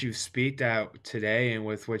what you've speaked out today, and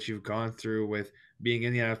with what you've gone through with being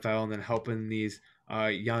in the NFL, and then helping these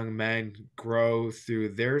young men grow through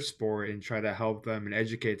their sport and try to help them and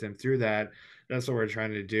educate them through that. That's what we're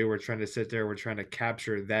trying to do. We're trying to sit there. We're trying to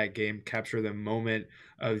capture that game, capture the moment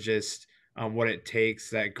of just what it takes,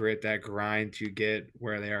 that grit, that grind to get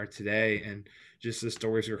where they are today. And just the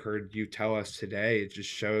stories we heard you tell us today, it just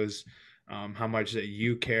shows how much that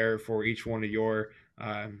you care for each one of your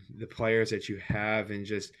the players that you have, and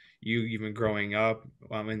just you even growing up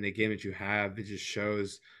in the game that you have. It just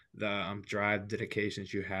shows the drive, dedication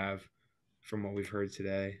that you have from what we've heard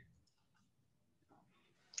today.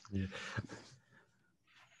 Yeah.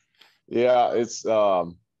 Yeah, it's like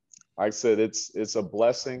I said, it's a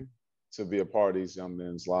blessing to be a part of these young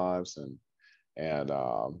men's lives, and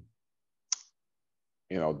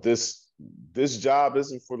this job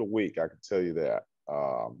isn't for the weak. I can tell you that.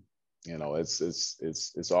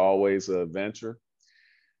 It's always an adventure,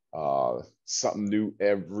 something new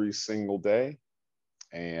every single day,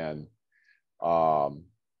 and I'll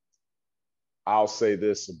say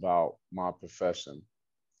this about my profession: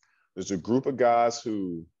 there's a group of guys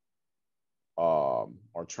who are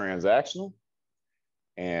transactional,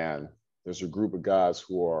 and there's a group of guys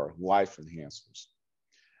who are life enhancers.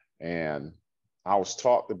 And I was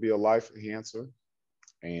taught to be a life enhancer,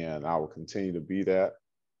 and I will continue to be that.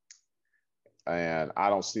 And I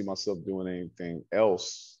don't see myself doing anything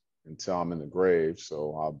else until I'm in the grave.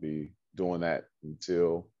 So I'll be doing that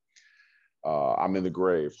until I'm in the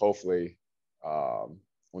grave. Hopefully,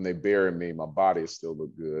 when they bury me, my body still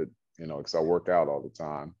look good, because I work out all the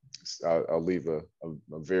time. I'll leave a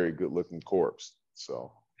very good looking corpse.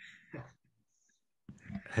 So.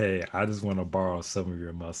 Hey, I just want to borrow some of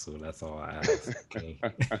your muscle. That's all I ask. Okay.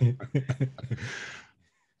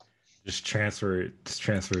 Just transfer it. Just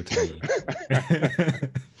transfer it to me.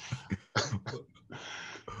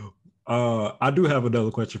 I do have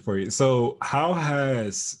another question for you. So, how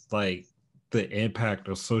has the impact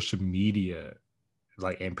of social media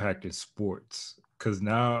impacted sports? Because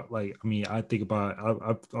now, I think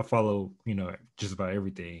about I follow just about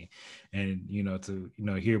everything, and to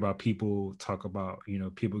hear about people talk about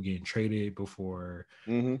people getting traded before,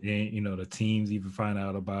 and the teams even find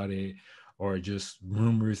out about it, or just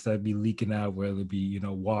rumors that be leaking out, whether it be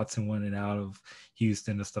Watson wanting out of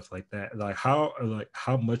Houston and stuff like that.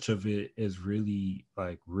 How much of it is really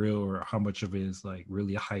real, or how much of it is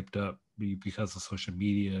really hyped up because of social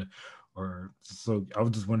media? Or so I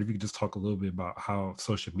was just wondering if you could just talk a little bit about how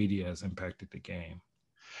social media has impacted the game.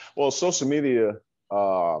 Well, social media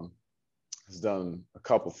has done a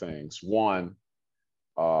couple things. One,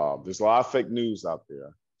 there's a lot of fake news out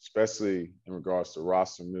there, especially in regards to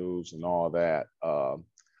roster moves and all that.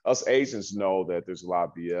 Us agents know that there's a lot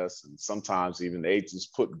of BS, and sometimes even agents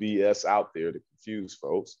put BS out there to confuse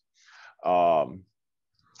folks. And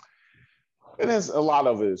there's a lot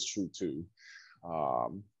of it is true too.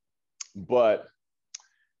 But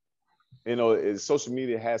social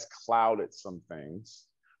media has clouded some things,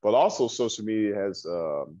 but also social media has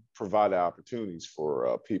provided opportunities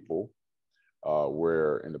for people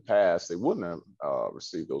where in the past they wouldn't have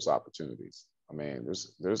received those opportunities. I mean,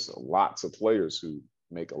 there's lots of players who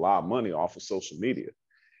make a lot of money off of social media.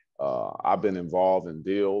 I've been involved in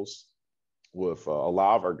deals with a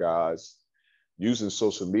lot of our guys using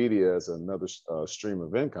social media as another stream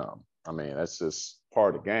of income. I mean, that's just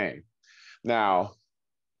part of the game. Now,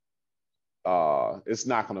 it's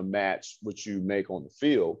not going to match what you make on the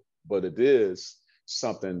field, but it is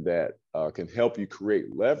something that can help you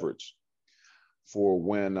create leverage for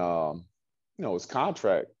when it's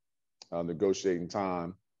contract negotiating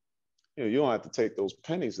time. You don't have to take those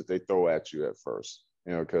pennies that they throw at you at first,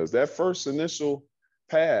 because that first initial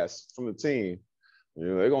pass from the team,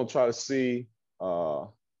 they're going to try to see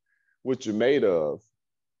what you're made of,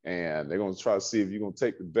 and they're going to try to see if you're going to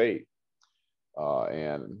take the bait.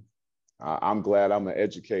 And I'm glad I'm an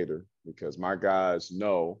educator, because my guys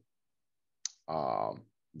know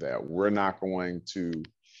that we're not going to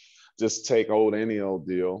just take any old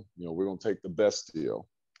deal. We're going to take the best deal,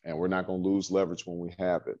 and we're not going to lose leverage when we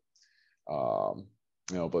have it.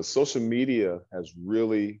 But social media has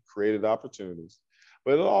really created opportunities,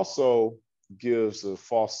 but it also gives a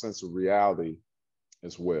false sense of reality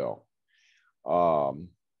as well.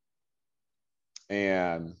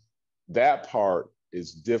 And that part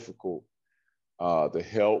is difficult to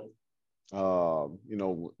help,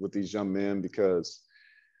 with these young men, because,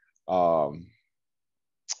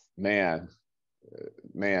 that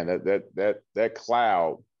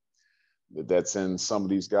cloud that's in some of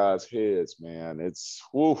these guys' heads, man, it's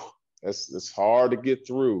hard to get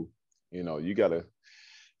through. You gotta,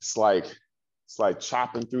 it's like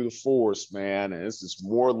chopping through the forest, man, and it's just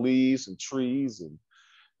more leaves and trees and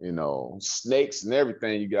snakes and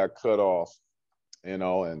everything you got cut off, and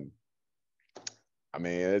I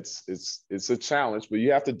mean, it's a challenge, but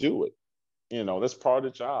you have to do it. That's part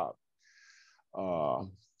of the job.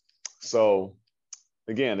 So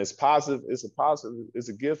again, it's positive. It's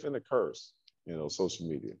a gift and a curse, social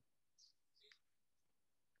media.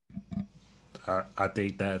 I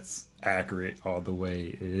think that's accurate all the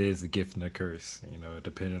way. It is a gift and a curse,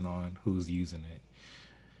 depending on who's using it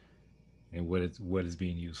and what it's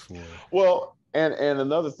being used for. Well, and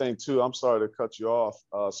another thing too, I'm sorry to cut you off.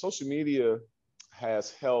 Social media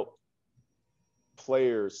has helped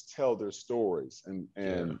players tell their stories, and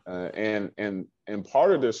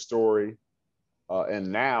part of their story,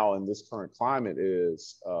 and now in this current climate,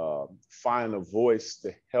 is find a voice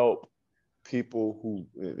to help people who,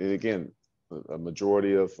 and again, a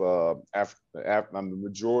majority of the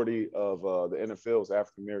NFL is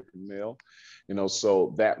African American male,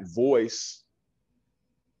 so that voice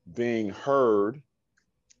being heard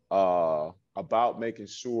about making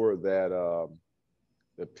sure that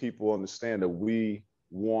that people understand that we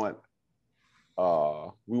want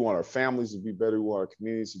our families to be better, we want our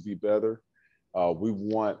communities to be better, we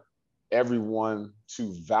want everyone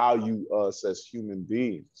to value us as human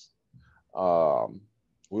beings.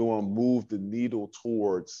 We want to move the needle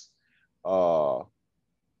towards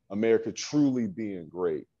America truly being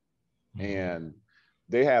great. Mm-hmm. And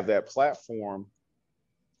they have that platform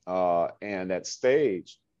and that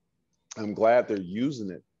stage. I'm glad they're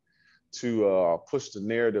using it to push the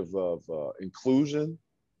narrative of inclusion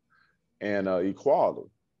and equality.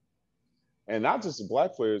 And not just the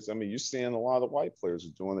Black players. I mean, you're seeing a lot of white players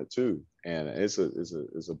are doing it too. And it's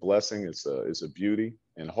a blessing. It's a beauty.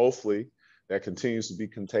 And hopefully that continues to be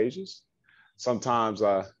contagious. Sometimes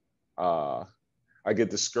I get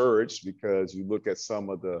discouraged because you look at some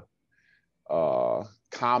of the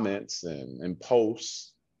comments and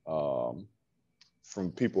posts from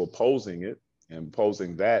people opposing it and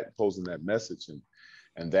posing that message,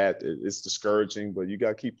 and that it's discouraging. But you got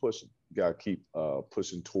to keep pushing. You got to keep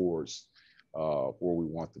pushing towards where we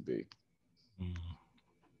want to be.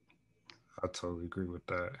 I totally agree with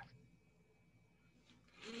that.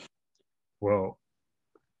 Well,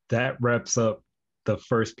 that wraps up the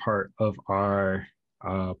first part of our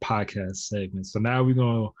podcast segment. So now we're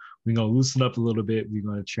gonna loosen up a little bit. We're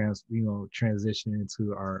gonna transition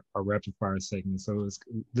into our rapid fire segment. So it's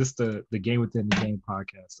just the game within the game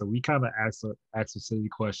podcast. So we kind of ask some silly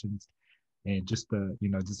questions, and just to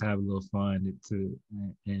just have a little fun.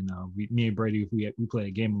 Me and Brady, we play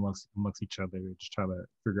a game amongst each other, just try to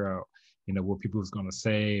figure out what people is gonna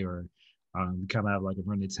say, or we kind of have like a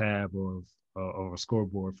running tab of a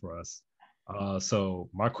scoreboard for us. So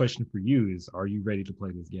my question for you is, are you ready to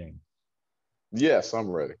play this game? Yes, I'm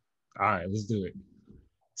ready. All right, let's do it.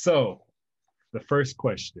 So the first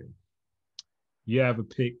question, you have a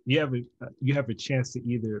chance to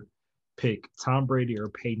either pick Tom Brady or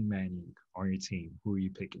Peyton Manning on your team. Who are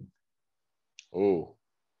you picking? Oh,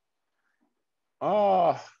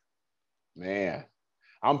 man,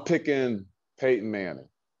 I'm picking Peyton Manning.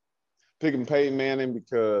 Picking Peyton Manning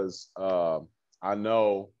because I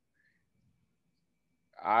know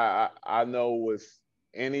with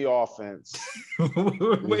any offense he's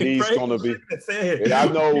going to be. And I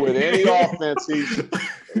know with any offense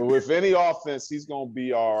with any offense, he's gonna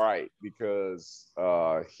be all right because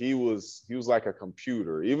he was like a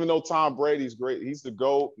computer. Even though Tom Brady's great, he's the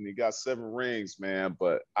GOAT and he got 7 rings, man.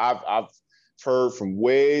 But I've heard from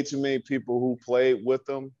way too many people who played with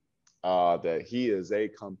him that he is a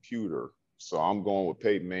computer. So I'm going with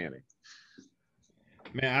Peyton Manning.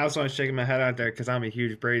 Man, I was want shaking my head out there because I'm a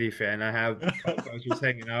huge Brady fan. I have posters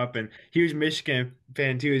hanging up, and huge Michigan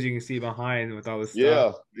fan too, as you can see behind with all this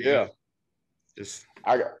stuff. Yeah, yeah. Just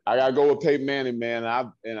I gotta go with Peyton Manning, man. I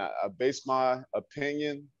base my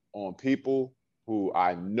opinion on people who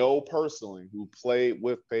I know personally who played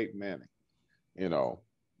with Peyton Manning. You know,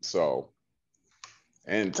 so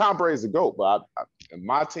and Tom Brady's the GOAT, but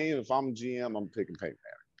my team, if I'm GM, I'm picking Peyton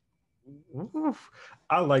Manning.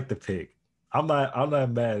 I like the pick. I'm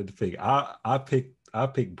not mad at the pick. I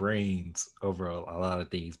pick brains over a lot of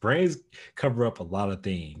things. Brains cover up a lot of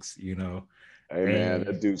things, you know. Hey man,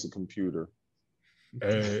 that dude's a computer.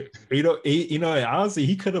 Honestly,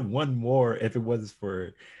 he could have won more if it wasn't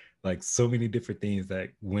for like so many different things that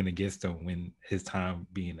went against him when his time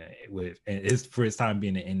being his time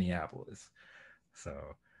being in Indianapolis.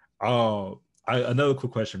 So, another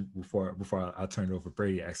quick question before I turn it over.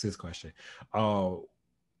 Brady asked this question.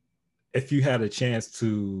 If you had a chance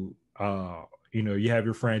to, you have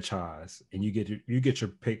your franchise and you get your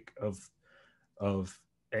pick of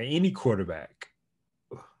any quarterback.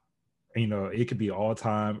 It could be all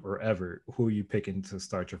time or ever. Who are you picking to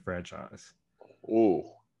start your franchise?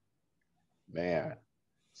 Oh, man,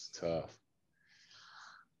 it's tough.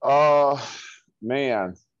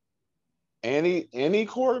 Man, any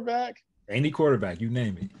quarterback? Any quarterback, you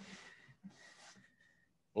name it.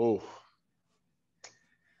 Oh,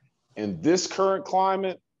 in this current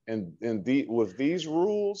climate and with these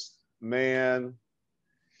rules, man.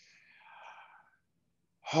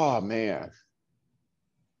 Oh man.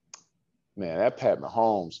 Man, that Pat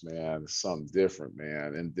Mahomes, man, is something different,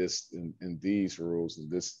 man. In these rules and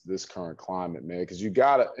this current climate, man, because you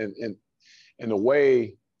gotta in the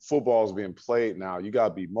way football is being played now, you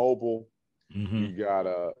gotta be mobile, you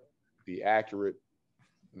gotta be accurate,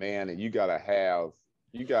 man, and you gotta have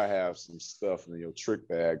some stuff in your trick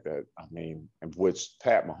bag that which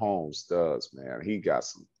Pat Mahomes does, man. He got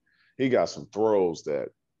some throws that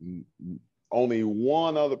only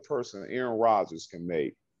one other person, Aaron Rodgers, can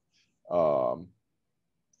make.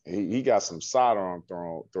 He got some sidearm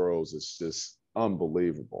throws. It's just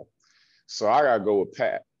unbelievable. So I gotta go with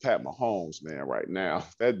Pat Mahomes, man. Right now,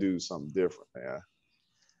 that dude's something different, man.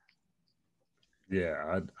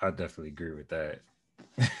 Yeah, I definitely agree with that.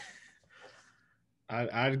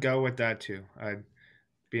 I'd go with that too. I'd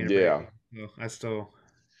be a Brady. I still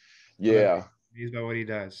he's about what he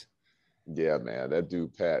does. Yeah, man, that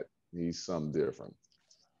dude Pat, he's something different.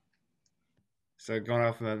 So going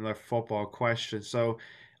off of the football question, so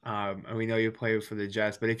and we know you play for the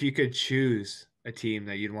Jets, but if you could choose a team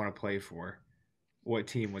that you'd want to play for, what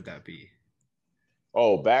team would that be?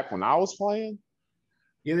 Oh, back when I was playing?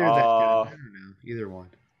 Either that, I don't know, either one.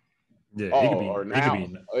 Yeah, or now.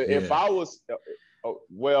 If I was,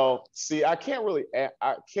 well, see, I can't really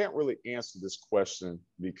answer this question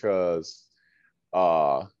because,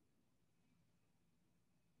 I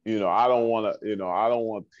don't want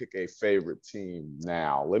to pick a favorite team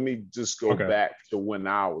now. Let me just go back to when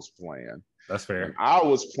I was playing. That's fair. When I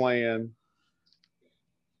was playing,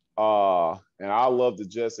 and I love the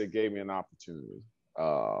Jets. They gave me an opportunity.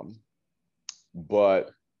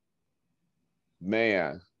 But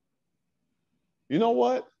man, you know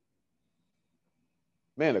what?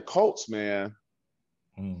 Man, the Colts, man,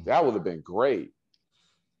 that would have been great.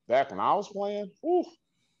 Back when I was playing,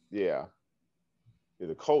 yeah,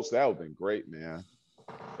 the Colts, that would have been great, man.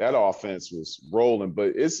 That offense was rolling,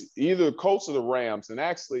 but it's either the Colts or the Rams. And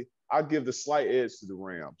actually, I'll give the slight edge to the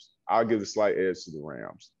Rams.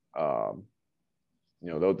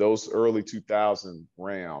 Those early 2000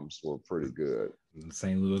 Rams were pretty good. The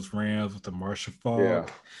St. Louis Rams with the Marshall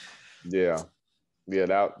Faulk. Yeah.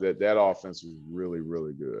 That offense was really,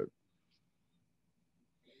 really good.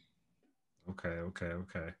 Okay.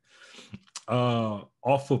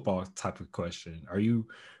 Off football type of question.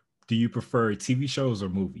 Do you prefer TV shows or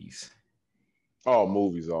movies? Oh,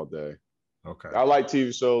 movies all day. Okay. I like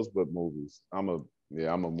TV shows, but movies. I'm a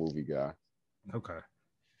movie guy. Okay.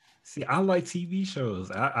 See, I like TV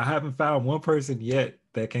shows. I haven't found one person yet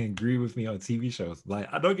that can agree with me on TV shows. Like,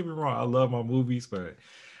 I don't get me wrong, I love my movies, but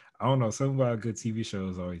I don't know, something about good TV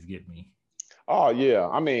shows always get me. Oh yeah,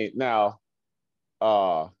 now,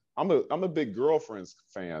 I'm a big Girlfriends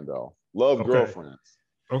fan though. Love Girlfriends.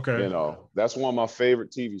 Okay. That's one of my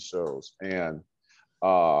favorite TV shows, and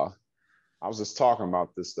I was just talking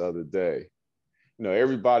about this the other day.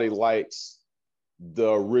 everybody likes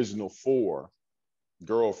the original 4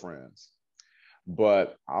 girlfriends.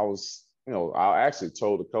 But I actually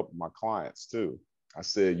told a couple of my clients too. I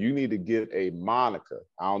said, you need to get a Monica.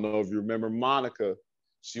 I don't know if you remember Monica.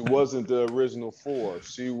 She wasn't the original 4.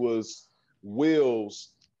 She was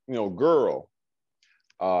Will's, girl.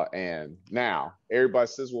 And now everybody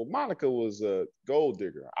says, well, Monica was a gold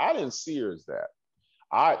digger. I didn't see her as that.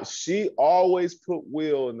 She always put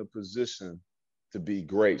Will in the position to be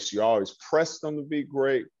great. She always pressed him to be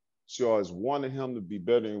great. She always wanted him to be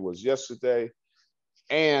better than he was yesterday.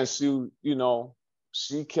 And she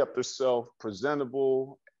kept herself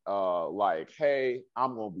presentable, like, hey,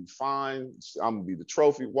 I'm going to be fine. I'm going to be the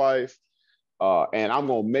trophy wife. And I'm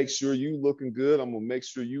going to make sure you looking good. I'm going to make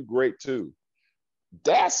sure you great too.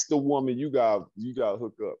 That's the woman you got to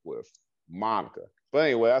hook up with, Monica. But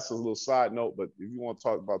anyway, that's a little side note. But if you want to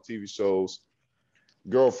talk about TV shows,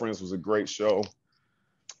 Girlfriends was a great show.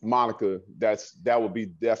 Monica, that would be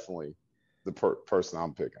definitely the person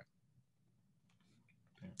I'm picking.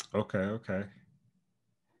 Okay.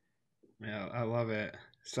 Yeah, I love it.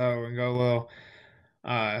 So we're gonna go a little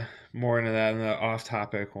more into that in the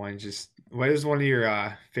off-topic one. Just what is one of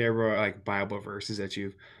your favorite like Bible verses that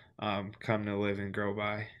you've come to live and grow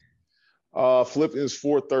by? Philippians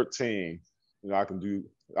 4:13. I can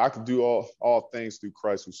do all things through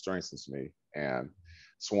Christ who strengthens me. And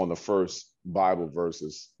it's one of the first Bible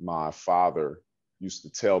verses my father used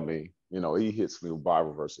to tell me. He hits me with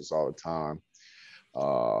Bible verses all the time.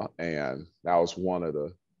 And that was one of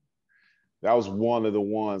the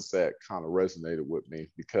ones that kind of resonated with me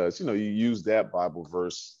because, you use that Bible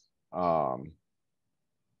verse, going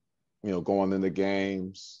into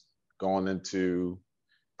games, going into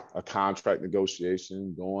a contract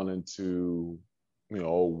negotiation, going into,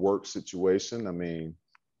 a work situation. I mean,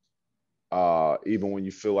 even when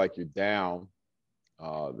you feel like you're down,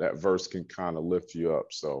 that verse can kind of lift you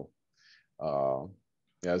up. So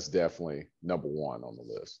that's definitely number 1 on the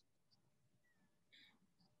list.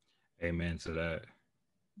 Amen to that.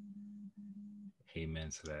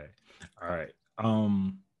 All right.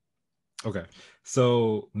 Okay.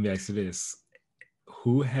 So let me ask you this.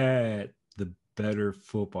 Who had the better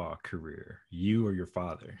football career, you or your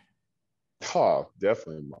father? Oh,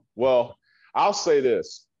 definitely. Well, I'll say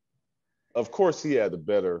this. Of course, he had the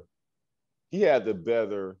better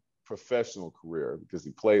professional career because he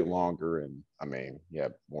played longer and, I mean, he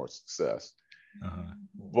had more success. Uh-huh.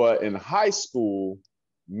 But in high school,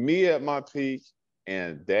 me at my peak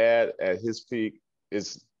and Dad at his peak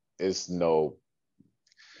is no.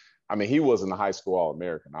 I mean, he wasn't a high school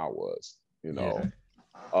All-American. I was, Yeah.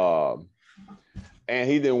 And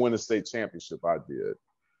he didn't win a state championship. I did,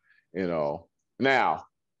 Now,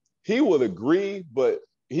 he would agree, but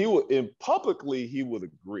publicly he would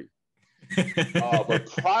agree. But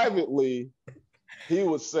privately, he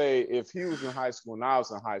would say if he was in high school and I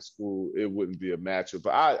was in high school, it wouldn't be a matchup.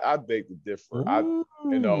 But I beg to differ. I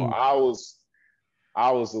was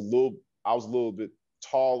a little bit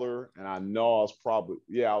taller, and I know I was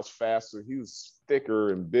faster. He was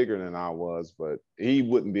thicker and bigger than I was, but he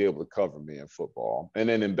wouldn't be able to cover me in football. And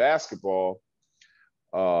then in basketball,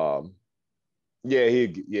 he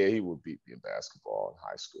would beat me in basketball in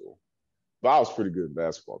high school. But I was pretty good in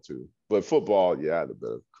basketball too. But football, I had a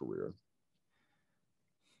better career.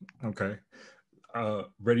 Okay.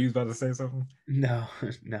 Brady, you was about to say something? No.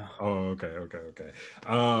 Oh, okay.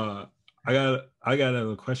 I got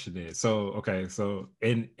another question there. So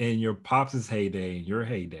in your pops' heyday, in your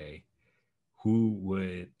heyday, who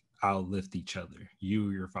would outlift each other, you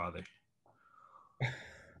or your father?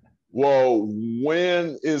 Well,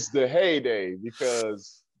 when is the heyday?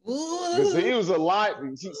 Because he was a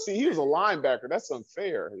linebacker. That's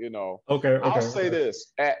unfair, Okay. I'll say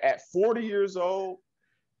this: at 40 years old,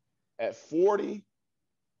 at 40,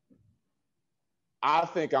 I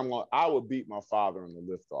think I would beat my father in the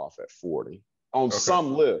lift off at 40 on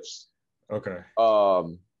some lifts. Okay.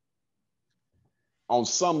 On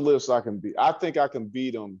some lifts, I think I can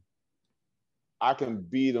beat him. I can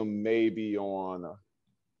beat him maybe on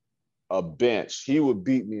a bench. He would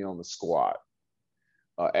beat me on the squat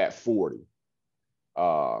at 40.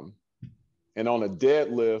 And on a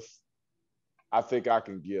deadlift, I think I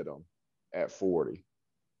can get him at 40.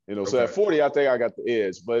 So at 40, I think I got the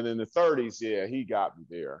edge. But in the 30s, he got me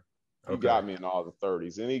there. He got me in all the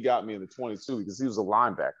 30s. And he got me in the 22 because he was a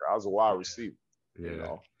linebacker. I was a wide receiver.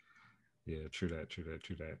 Yeah. Yeah, true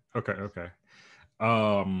that. Okay.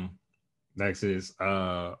 Next is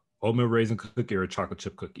oatmeal raisin cookie or a chocolate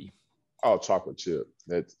chip cookie? Oh, chocolate chip.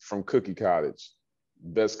 That's from Cookie Cottage.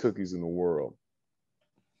 Best cookies in the world.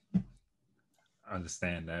 I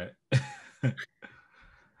understand that.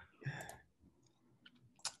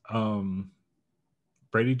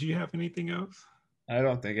 Brady, do you have anything else? I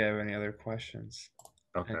don't think I have any other questions.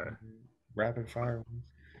 Okay. Rapid fire ones.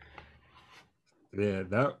 Yeah,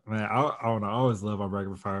 that man, I don't know. I always love our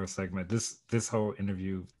rapid fire segment. This whole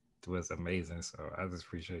interview was amazing. So I just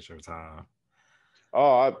appreciate your time.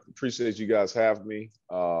 Oh, I appreciate you guys having me.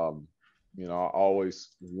 You know, I always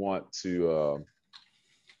want to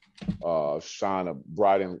shine a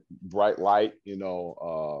bright light, you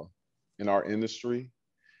know, in our industry.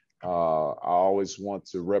 I always want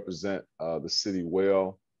to represent the city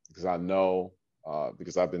well because I know,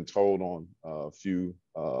 because I've been told on a few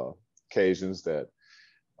occasions that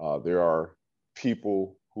there are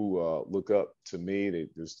people who look up to me.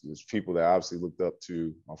 There's people that obviously looked up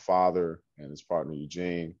to my father and his partner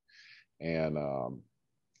Eugene, and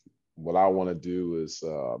what I want to do is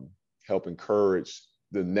help encourage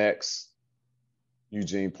the next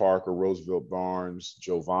Eugene Parker, Roosevelt Barnes,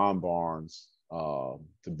 Jovan Barnes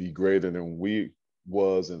to be greater than we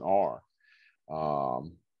was and are,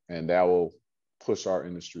 and that will push our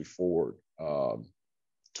industry forward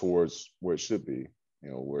towards where it should be, you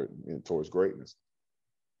know, towards greatness.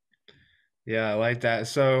 Yeah, I like that.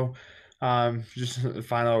 So, just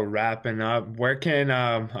final wrapping up. Where can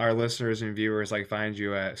our listeners and viewers like find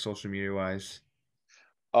you at social media wise?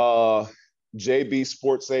 Uh, JB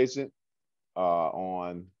Sports Agent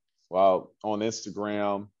on on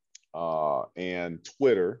Instagram and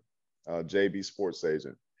Twitter. JB Sports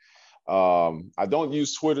Agent. I don't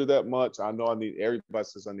use Twitter that much. I know everybody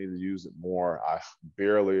says I need to use it more. I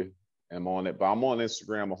barely am on it, but I'm on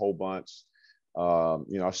Instagram a whole bunch.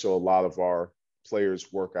 You know, I show a lot of our players'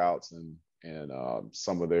 workouts and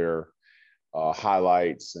some of their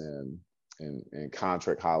highlights and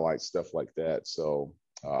contract highlights, stuff like that. So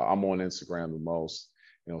I'm on Instagram the most.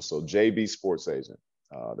 You know, so JB Sports Agent.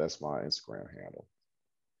 That's my Instagram handle.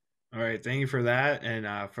 All right, thank you for that.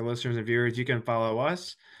 And for listeners and viewers, you can follow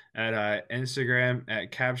us at Instagram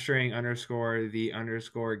at capturing underscore the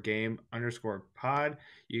underscore game underscore pod.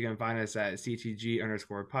 You can find us at CTG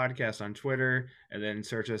underscore podcast on Twitter, and then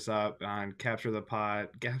search us up on Capture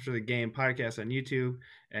the Game podcast on YouTube,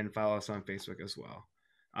 and follow us on Facebook as well.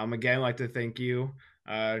 Again, I'd like to thank you,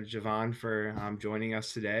 Jovan, for joining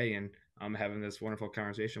us today and having this wonderful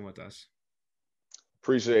conversation with us.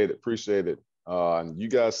 Appreciate it. Appreciate it. You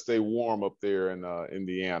guys stay warm up there in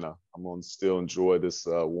Indiana. I'm gonna still enjoy this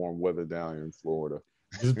warm weather down here in Florida.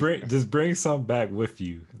 Just bring some back with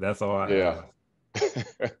you. That's all I Yeah.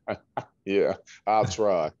 ask. Yeah, I'll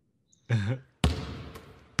try.